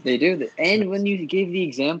maybe. They do. And when you gave the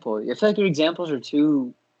example, I feel like your examples are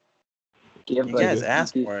too give, You but guys Good.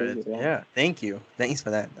 asked you for it. figure, yeah. Yeah. Thank you. Thanks for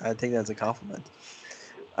that. I take that as a compliment.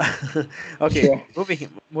 Okay. Sure.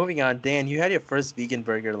 Moving on. Dan, you had your first vegan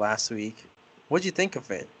burger last week. What'd you think of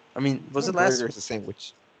it? I mean, It's was not a it last burger. It's a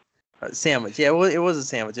sandwich. sandwich? Yeah, well, it was a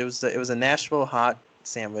sandwich. It was a Nashville hot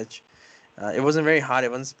sandwich. It wasn't very hot. It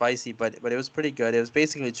wasn't spicy, but it was pretty good. It was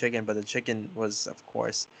basically chicken, but the chicken was, of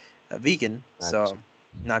course, vegan, Not so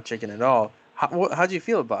not chicken at all. How do you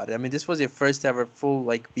feel about it? I mean, this was your first ever full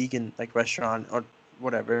like vegan like restaurant or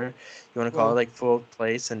whatever you want to call it, well, like full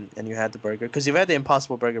place, and you had the burger because you've had the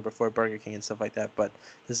Impossible Burger before, Burger King and stuff like that. But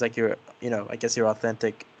this is like your, I guess your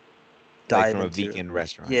authentic like dive from a into. vegan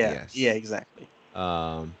restaurant. Yeah, yeah, Yes. exactly.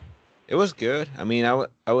 Um, it was good. I mean,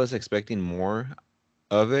 I was expecting more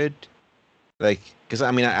of it. Like, because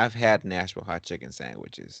I mean, I've had Nashville hot chicken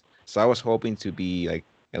sandwiches, so I was hoping to be like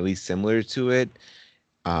at least similar to it,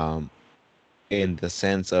 um, in the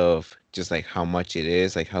sense of just like how much it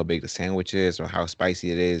is, like how big the sandwich is, or how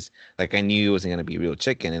spicy it is. Like I knew it wasn't gonna be real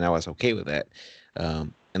chicken, and I was okay with that.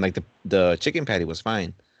 And like the chicken patty was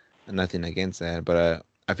fine, nothing against that, but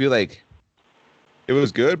I feel like it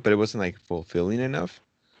was good, but it wasn't like fulfilling enough,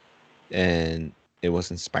 and it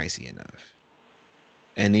wasn't spicy enough,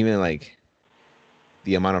 and even like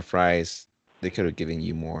the amount of fries they could have given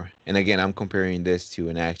you more. And again, I'm comparing this to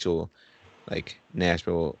an actual like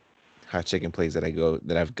Nashville hot chicken place that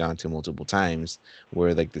I've gone to multiple times,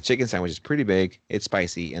 where like the chicken sandwich is pretty big, it's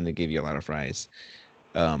spicy, and they give you a lot of fries.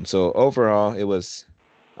 So overall, it was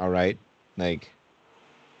all right. Like,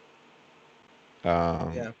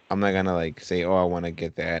 Yeah, I'm not gonna like say, oh, I want to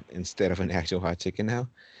get that instead of an actual hot chicken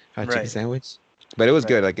right, sandwich. But it was right.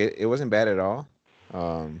 good. Like it wasn't bad at all.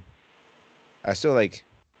 Um, I still like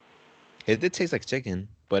it. Did taste like chicken,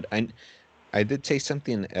 but I did taste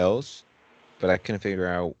something else, but I couldn't figure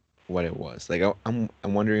out what it was. Like I'm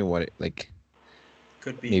wondering what it like.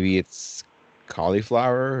 Could be. Maybe it's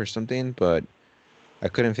cauliflower or something, but I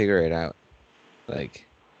couldn't figure it out. Like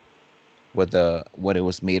what it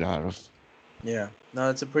was made out of. Yeah. No,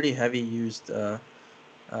 it's a pretty heavy used uh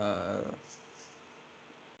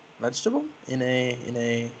vegetable in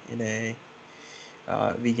a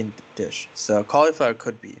vegan dish. So cauliflower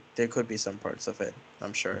could be. There could be some parts of it.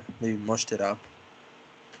 I'm sure. Maybe mushed it up.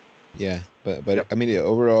 Yeah, Yep. but I mean, yeah,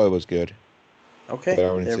 overall it was good. Okay.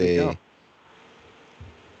 But There we go.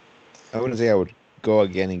 I wouldn't say I would go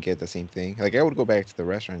again and get the same thing. Like I would go back to the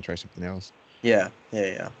restaurant and try something else. Yeah. Yeah.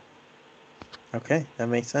 Yeah. Okay. That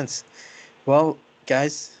makes sense. Well,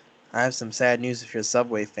 guys, I have some sad news if you're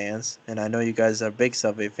Subway fans, and I know you guys are big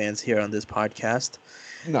Subway fans here on this podcast.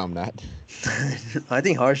 No, I'm not. I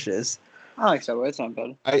think Harsh is. I like Subway. It's not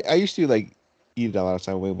bad. I used to like eat it a lot of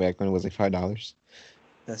time way back when it was like $5.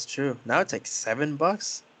 That's true. Now it's like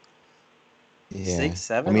 $7, Yeah,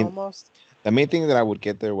 six, I seven mean almost. the main thing that I would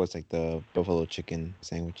get there was like the buffalo chicken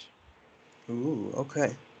sandwich. Ooh,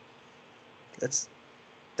 okay. That's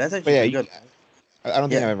that's But actually yeah, pretty good. I don't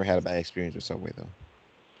think Yeah. I've ever had a bad experience with Subway though.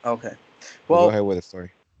 Okay. But go Well, ahead with the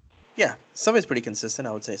story. yeah, Subway's pretty consistent.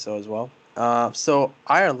 I would say so as well. So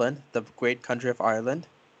Ireland, the great country of Ireland,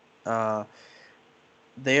 uh,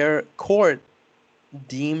 their court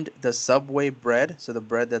deemed the Subway bread, so the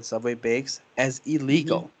bread that Subway bakes, as Hmm.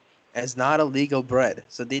 illegal, as not a legal bread.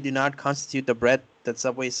 So they do not constitute the bread that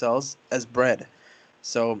Subway sells as bread.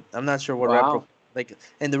 So I'm not sure what Wow. like,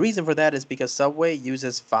 and the reason for that is because Subway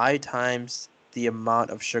uses 5 times the amount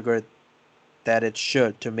of sugar that it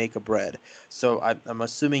should to make a bread. So I'm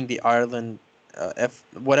assuming the Ireland,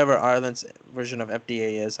 whatever Ireland's version of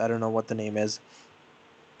FDA is, I don't know what the name is.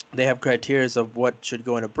 They have criteria of what should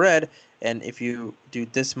go in a bread, and if you do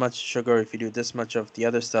this much sugar, if you do this much of the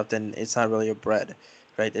other stuff, then it's not really a bread,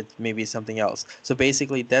 right? It may be something else. So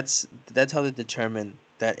basically, that's how they determine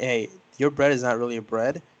that, hey, your bread is not really a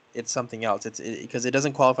bread. It's something else. It's because it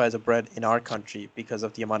doesn't qualify as a bread in our country because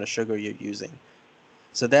of the amount of sugar you're using.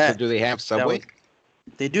 So So that do they have that Subway? was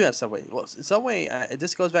they do have Subway. Well, Subway.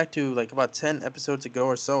 This goes back to like about 10 episodes ago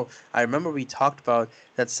or so. I remember we talked about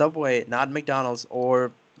that Subway, not McDonald's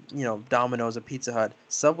or Domino's or Pizza Hut.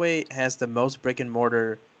 Subway has the most brick and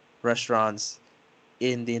mortar restaurants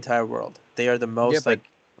in the entire world. They are the Yeah, most but like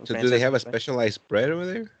so do they franchise. have a specialized bread over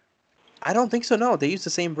there? I don't think so. No, they use the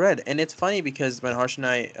same bread, and it's funny because when Harsh and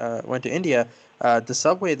I went to India, the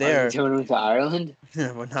Subway there. Argentina went to Ireland.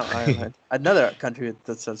 Well, not Ireland, another country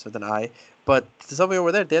that starts with an I. But the Subway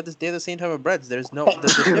over there, they have the same type of breads. There's no the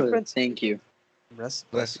difference. Thank you. Rest,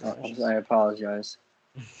 bless Bless you, precious. I apologize.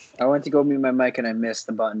 I went to go mute my mic and I missed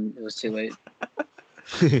the button. It was too late.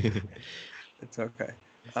 you. It's okay.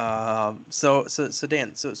 So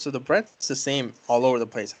Dan, so the bread's the same all over the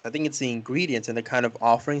place. I think it's the ingredients and the kind of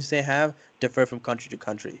offerings they have differ from country to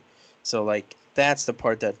country. So like that's the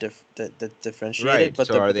part that differentiated, Right. but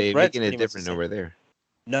So the are but the they bread's making pretty it much the different same. over there?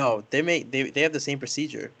 No, they have the same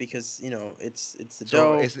procedure because it's the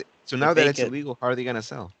So dough, is it, so they now that bake it's it. illegal, how are they gonna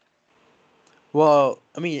sell? Well,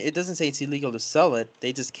 I mean, it doesn't say it's illegal to sell it.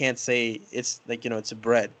 They just can't say it's like it's a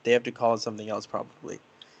bread. They have to call it something else probably.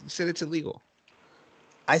 You said it's illegal.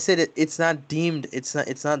 I said it's not deemed it's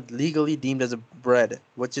not legally deemed as a bread,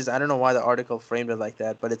 which is I don't know why the article framed it like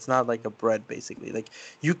that, but it's not like a bread basically. Like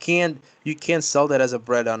you can't sell that as a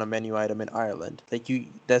bread on a menu item in Ireland. Like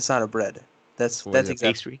that's not a bread. That's So what is that's it, exact.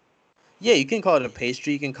 pastry? Yeah, you can call it a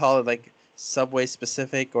pastry, you can call it like Subway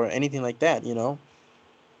specific or anything like that.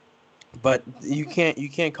 But you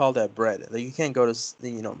can't call that bread. Like you can't go to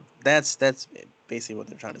that's basically what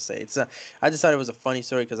they're trying to say. I just thought it was a funny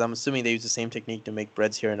story because I'm assuming they use the same technique to make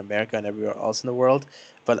breads here in America and everywhere else in the world,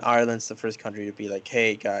 but Ireland's the first country to be like,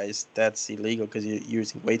 hey guys, that's illegal because you're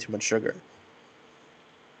using way too much sugar.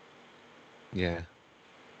 Yeah.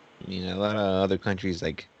 I mean, a lot of other countries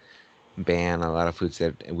like ban a lot of foods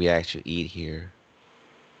that we actually eat here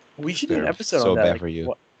We should do that an are episode on so that. bad Like for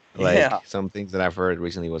you. what? Like Yeah. some things that I've heard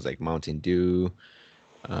recently was like Mountain Dew.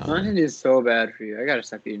 Mountain Um, Dew is so bad for you. I gotta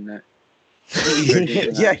stop eating that or drinking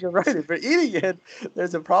Yeah, that. you're right. If you're eating it,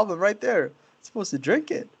 there's a problem right there. You're supposed to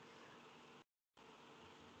drink it.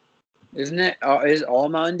 Isn't it? Is all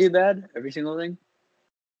Mountain Dew bad? Every single thing?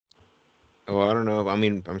 well, I don't know. I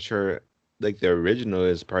mean, I'm sure like the original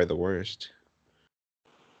is probably the worst,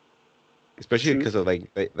 especially True. because of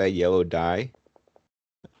like that yellow dye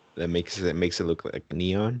that makes it look like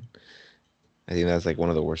neon. I think that's like one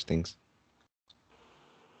of the worst things.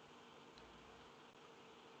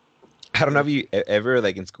 I don't know if you ever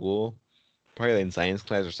like in school, probably like in science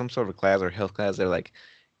class or some sort of class or health class, they're like,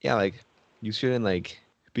 yeah, like you shouldn't like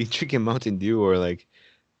be drinking Mountain Dew or like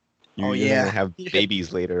Oh you're gonna yeah. have Yeah.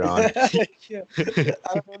 babies later on. Yeah. Yeah.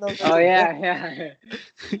 I don't know if Oh that's a myth. yeah, yeah.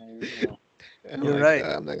 Yeah. I'm You're like, right.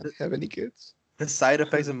 "Ah, I'm not gonna have any kids." The side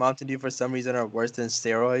effects of Mountain Dew for some reason are worse than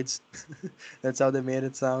steroids. That's how they made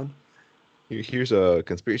it sound. Here's a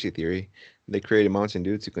conspiracy theory. They created Mountain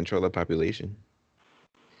Dew to control the population,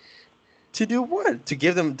 To do what? To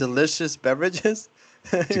give them delicious beverages?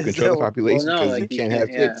 to Is control the that what? Well, population no, because you like you can't can't. have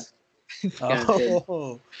Yeah, kids. can't have kids.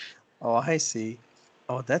 Oh, oh, I see.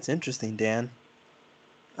 Oh, that's interesting, Dan.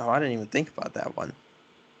 Oh, I didn't even think about that one.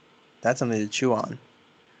 That's something to chew on.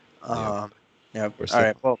 Yep. Um, yeah. Or All sip.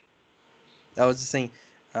 right. Well, I was just saying,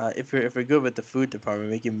 if we're good with the food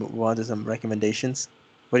department, we can move on to some recommendations.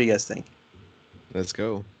 What do you guys think? Let's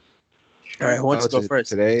go. All right, Sure. who wants Oh, to go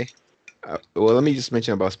first? today. Well, let me just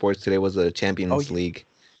mention about sports. Today was a Oh Champions yeah, League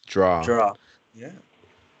draw. draw. Yeah.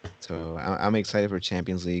 So I'm excited for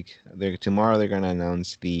Champions League. Tomorrow they're gonna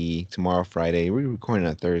announce tomorrow Friday. We're recording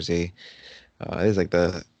on Thursday. It's like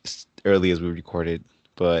the earliest we recorded,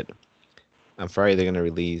 but on Friday they're gonna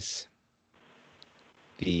release.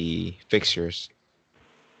 the fixtures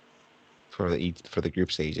for the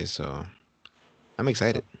group stages. So I'm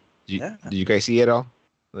excited. Yeah. Did you guys see it all?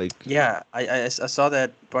 Like, Yeah, I saw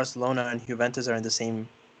that Barcelona and Juventus are in the same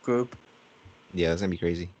group. yeah, that's gonna be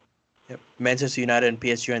crazy. Yep. Manchester United and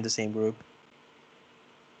PSG are in the same group.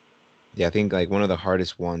 Yeah, I think like one of the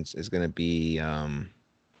hardest ones is gonna be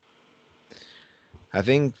I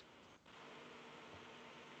think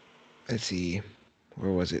let's see,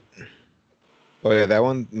 where was it? Oh yeah, that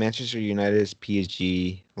one Manchester United's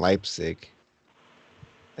PSG Leipzig.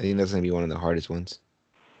 I think that's gonna be one of the hardest ones.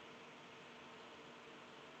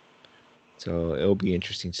 So it'll be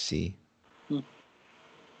interesting to see.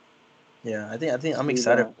 Yeah, I think I'm See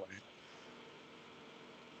excited that. for it.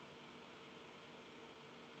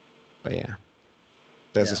 But yeah,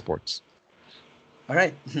 that's the Yeah. sports. All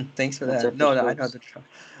right. Thanks for That's that. it for No, I know sports. the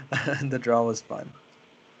draw. The draw was fun.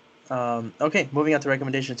 Okay, moving on to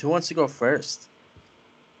recommendations. Who wants to go first?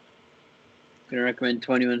 Gonna recommend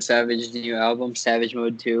 21 Savage's new album, Savage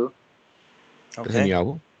Mode 2. That's a new Okay.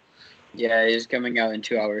 album. Yeah, it's coming out in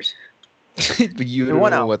 2 hours. But you In don't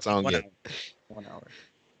one know hour. what In song one yet. hour. 1 hour.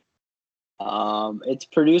 It's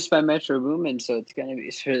produced by Metro Boomin, so it's gonna be.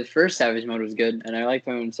 So the first Savage Mode was good, and I like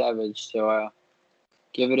 21 Savage, so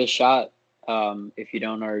give it a shot. If you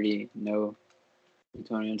don't already know who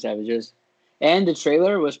 21 Savage is, and the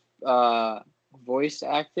trailer was voice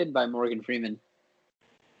acted by Morgan Freeman.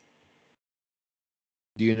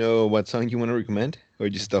 Do you know what song you want to recommend, or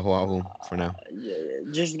just the whole album for now?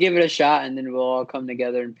 Just give it a shot, and then we'll all come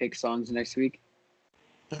together and pick songs next week.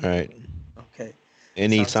 All right. Okay.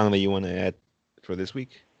 Any Sounds song that you want to add for this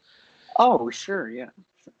week? Oh, sure, yeah.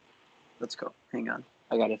 Sure. Let's go. Hang on,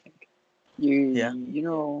 I gotta think. Yeah. You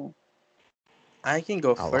know, I can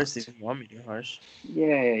go A first if lot. you want me to, Harsh.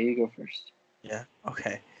 yeah, you go first. Yeah.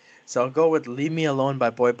 Okay. So I'll go with "Leave Me Alone" by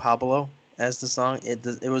Boy Pablo as the song. It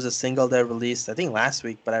was a single that released I think last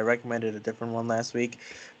week, but I recommended a different one last week.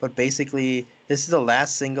 But basically, this is the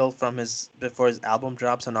last single from his before his album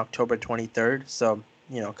drops on October 23rd. So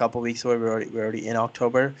a couple weeks away. We're already in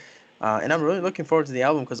October, and I'm really looking forward to the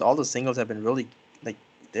album because all the singles have been really like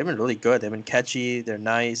they've been really good. They've been catchy. They're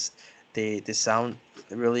nice. They sound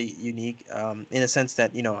really unique in a sense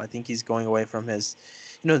that I think he's going away from his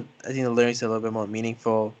I think the lyrics are a little bit more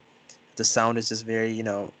meaningful. The sound is just very,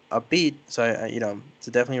 upbeat. So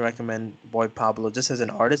to definitely recommend Boy Pablo just as an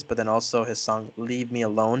artist, but then also his song "Leave Me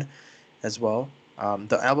Alone" as well.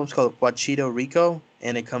 The album's called Guachito Rico,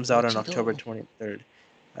 and it comes out on October Guachito.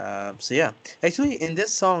 23rd. So yeah, actually in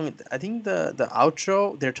this song, I think the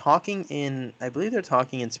outro I believe they're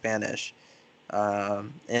talking in Spanish.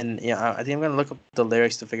 And yeah, I think I'm gonna look up the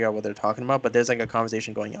lyrics to figure out what they're talking about. But there's like a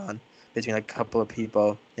conversation going on between like a couple of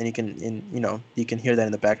people, and you can hear that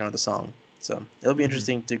in the background of the song. So it'll be Mhm.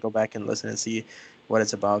 interesting to go back and listen and see what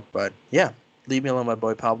it's about. But yeah, "Leave Me Alone" by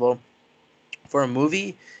Boy Pablo. For a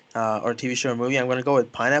movie or TV show or movie, I'm gonna go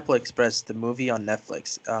with Pineapple Express, the movie on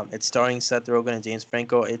Netflix. It's starring Seth Rogen and James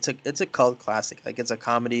Franco. It's a cult classic. Like it's a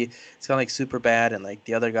comedy. It's kind of like Super Bad and like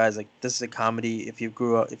the other guys. Like this is a comedy. If you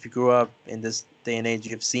grew up in this day and age,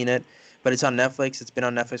 you've seen it. But it's on Netflix. It's been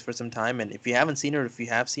on Netflix for some time, and if you haven't seen it, or if you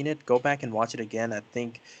have seen it, go back and watch it again. I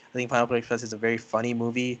think Pineapple Express is a very funny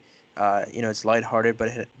movie. It's lighthearted,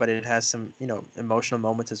 but it has some emotional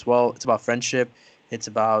moments as well. It's about friendship. It's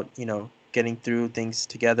about getting through things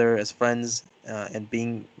together as friends and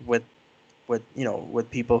being with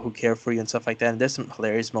people who care for you and stuff like that. And there's some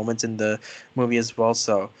hilarious moments in the movie as well.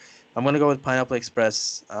 So I'm gonna go with Pineapple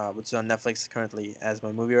Express, which is on Netflix currently, as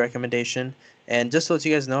my movie recommendation. And just to let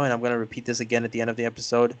you guys know, and I'm gonna repeat this again at the end of the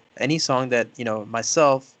episode, any song that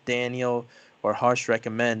myself, Daniel, or Harsh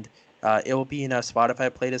recommend, it will be in our Spotify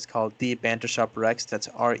playlist called The Banter Shop Rex. That's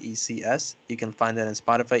RECS. You can find that in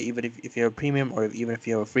Spotify, even if you're a premium or even if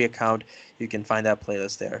you have a free account, you can find that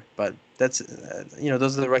playlist there. But those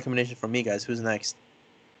are the recommendations from me, guys. Who's next?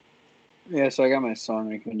 Yeah, so I got my song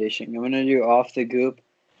recommendation. I'm gonna do "Off the Goop"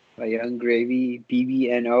 by Young Gravy,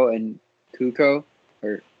 BBNO, and Kuko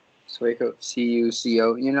or Sueco,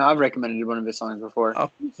 Cuco. I've recommended one of his songs before.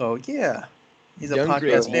 Oh, yeah, he's a Young So podcast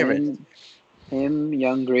Gravy. favorite. him,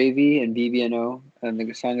 Young Gravy, and BBNO, and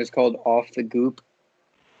the song is called "Off the Goop."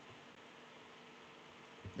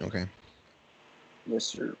 Okay. Yes,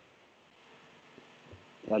 sir.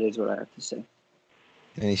 That is what I have to say.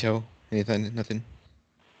 Any show? Anything? Nothing.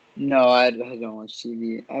 No, I don't watch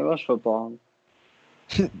TV. I watch football.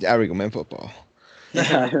 I recommend football.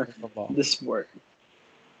 Yeah, Football. the sport.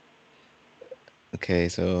 Okay,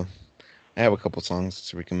 so I have a couple songs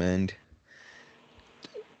to recommend.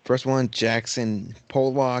 First one, Jackson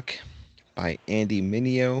Pollock by Andy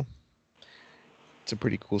Mineo. It's a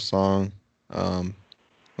pretty cool song. Um,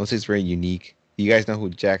 Also, it's very unique. You guys know who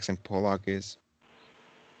Jackson Pollock is?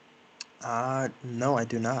 No, I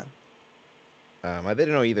do not. I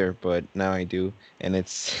didn't know either, but now I do. And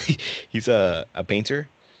it's he's a painter,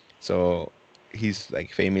 so he's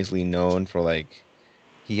like famously known for like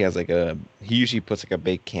he has like a he usually puts like a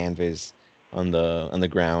big canvas on the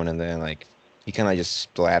ground, and then like he kind of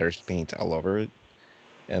just splatters paint all over it,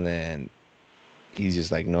 and then he's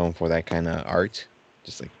just like known for that kind of art,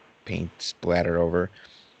 just like paint splattered over.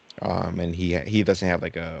 And he doesn't have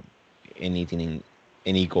like a anything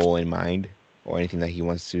any goal in mind or anything that he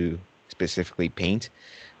wants to specifically paint,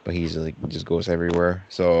 but he's like just goes everywhere.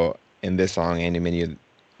 So in this song, Andy Mineo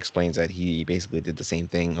explains that he basically did the same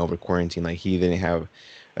thing over quarantine. Like he didn't have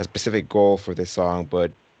a specific goal for this song,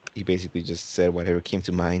 but he basically just said whatever came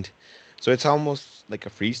to mind. So it's almost like a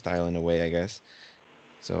freestyle in a way, I guess.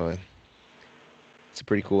 So it's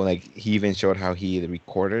pretty cool. Like he even showed how he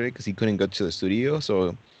recorded it because he couldn't go to the studio,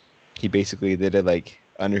 so he basically did it like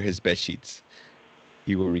under his bed sheets.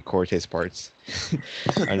 He will record his parts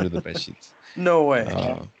under the bed sheets. No way.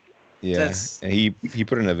 Uh, yeah, That's and he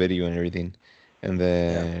put in a video and everything. And yeah.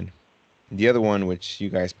 then the other one, which you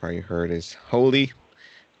guys probably heard, is "Holy,"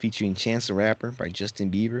 featuring Chance the Rapper by Justin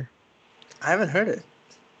Bieber. I haven't heard it.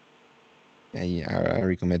 Yeah, I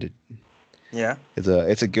recommend it. Yeah.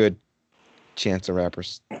 It's a good Chance the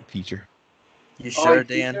Rapper's feature. You Oh, sure, he's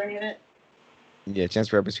Dan? featuring in it? Yeah, Chance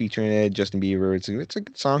the Rapper's featuring it. Justin Bieber. It's a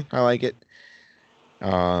good song. I like it.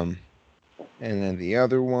 Um, and then the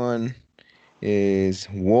other one is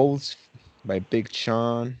 "Wolves" by Big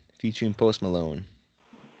Sean featuring Post Malone.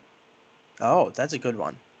 Oh, that's a good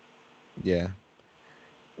one. Yeah,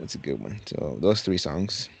 that's a good one. So those three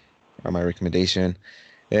songs are my recommendation.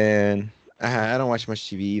 And I don't watch much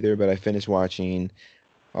TV either, but I finished watching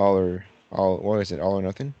all what is it? All or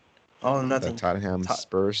Nothing, Oh, the nothing. Tottenham Ta-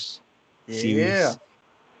 Spurs yeah. series.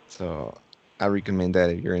 So I recommend that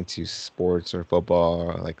if you're into sports or football,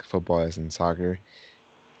 or like football as in soccer.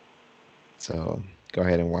 So go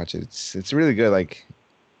ahead and watch it. It's really good. Like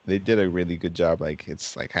they did a really good job. Like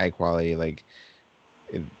it's like high quality. Like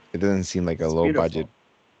it it doesn't seem like a It's low budget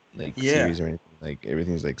beautiful. like Yeah. series or anything. Like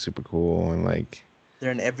everything's like super cool and like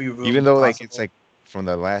They're in every even room though like it's possible. like from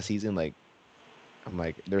the last season, like I'm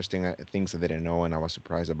like there's things that they didn't know and I was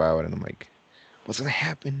surprised about, and I'm like, what's gonna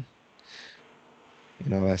happen?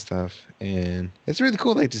 And all that stuff. And it's really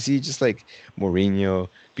cool like to see just like Mourinho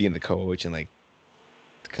being the coach and like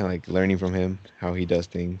kind of like learning from him how he does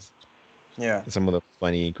things Yeah. and some of the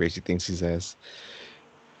funny, crazy things he says.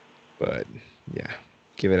 But yeah,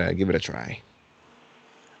 give it a try.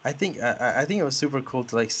 I think it was super cool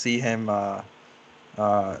to like see him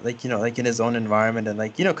like like in his own environment and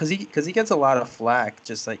like because he gets a lot of flack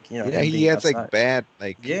just like Yeah, him he being has like outside. bad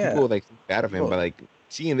like Yeah. people like think bad of him, People. but like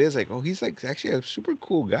seeing this, like, oh, he's like actually a super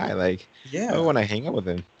cool guy. Like I Yeah. want to hang out with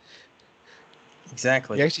him. He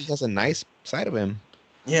Exactly. actually has a nice side of him.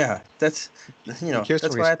 Yeah, that's He cares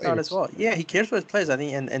that's for what his I thought as players. well. Yeah, he cares for his players. I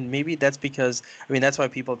think, and maybe that's because I mean that's why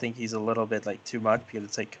people think he's a little bit like too much because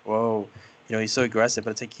it's like whoa, he's so aggressive,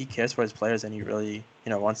 but it's like he cares for his players and he really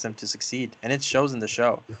wants them to succeed, and it shows in the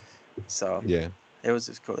show. So Yeah, it was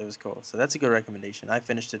just cool. It was cool. So that's a good recommendation. I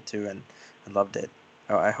finished it too and I loved it.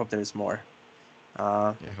 Oh, I hope there's more.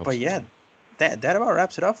 yeah, I hope But so yeah, too. that about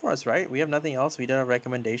wraps it up for us, right? We have nothing else. We did our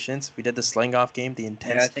recommendations. We did the Sling Off game, the Yeah, I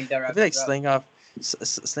intense. think that I feel wraps like it up.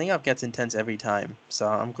 Sling Off gets intense every time. So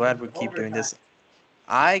I'm glad we keep doing Overtime. this.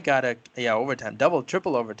 I gotta overtime, double,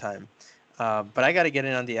 triple overtime. But I gotta get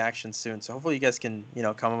in on the action soon. So hopefully you guys can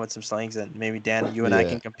come up with some slings and maybe Dan, you and I Yeah,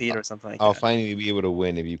 can compete or something like I'll that. finally be able to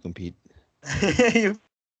win if you compete. You-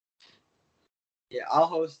 Yeah, I'll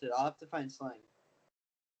host it. I'll have to find slang.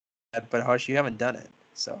 but Harsh, you haven't done it.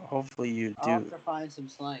 So hopefully you I'll have do. to find some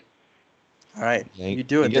slang. All right, Yeah, you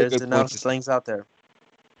do and it. get a There's good point enough system. slings out there.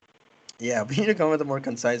 Yeah, we need to come up with a more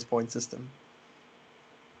concise point system.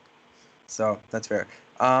 So that's fair.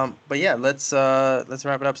 But yeah, let's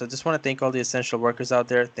wrap it up. So I just want to thank all the essential workers out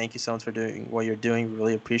there. Thank you so much for doing what you're doing. We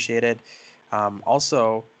really appreciate it.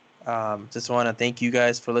 Also, just want to thank you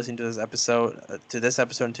guys for listening to this episode,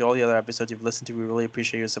 and to all the other episodes you've listened to. We really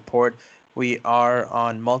appreciate your support. We are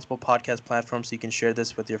on multiple podcast platforms, so you can share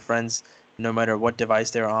this with your friends, no matter what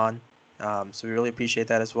device they're on. So we really appreciate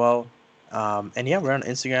that as well. And yeah, we're on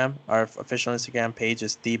Instagram. Our official Instagram page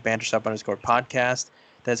is the_bantershop_podcast.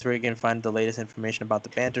 That's where you can find the latest information about the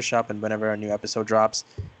Banter Shop and whenever a new episode drops.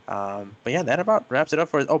 But yeah, that about wraps it up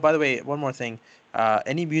for us. Oh, by the way, one more thing.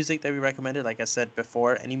 Any music that we recommended, like I said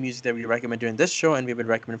before, any music that we recommend during this show and we've been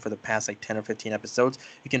recommending for the past like 10 or 15 episodes,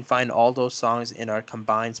 you can find all those songs in our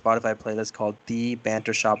combined Spotify playlist called The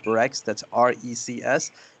Banter Shop Rex. That's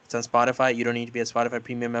RECS. It's on Spotify. You don't need to be a Spotify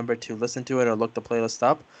Premium member to listen to it or look the playlist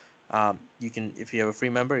up. You can, if you have a free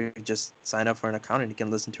member, you can just sign up for an account and you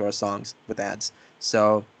can listen to our songs with ads.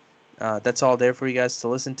 So that's all there for you guys to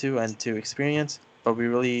listen to and to experience. But we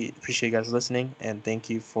really appreciate you guys listening and thank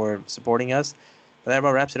you for supporting us. But that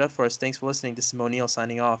about wraps it up for us. Thanks for listening. This is Monil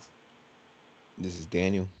signing off. This is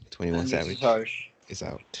Daniel, 21 And this is Savage. Harsh. Is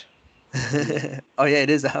out. Oh yeah, it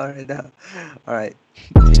is out right now. All right.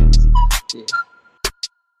 Take it easy. Yeah.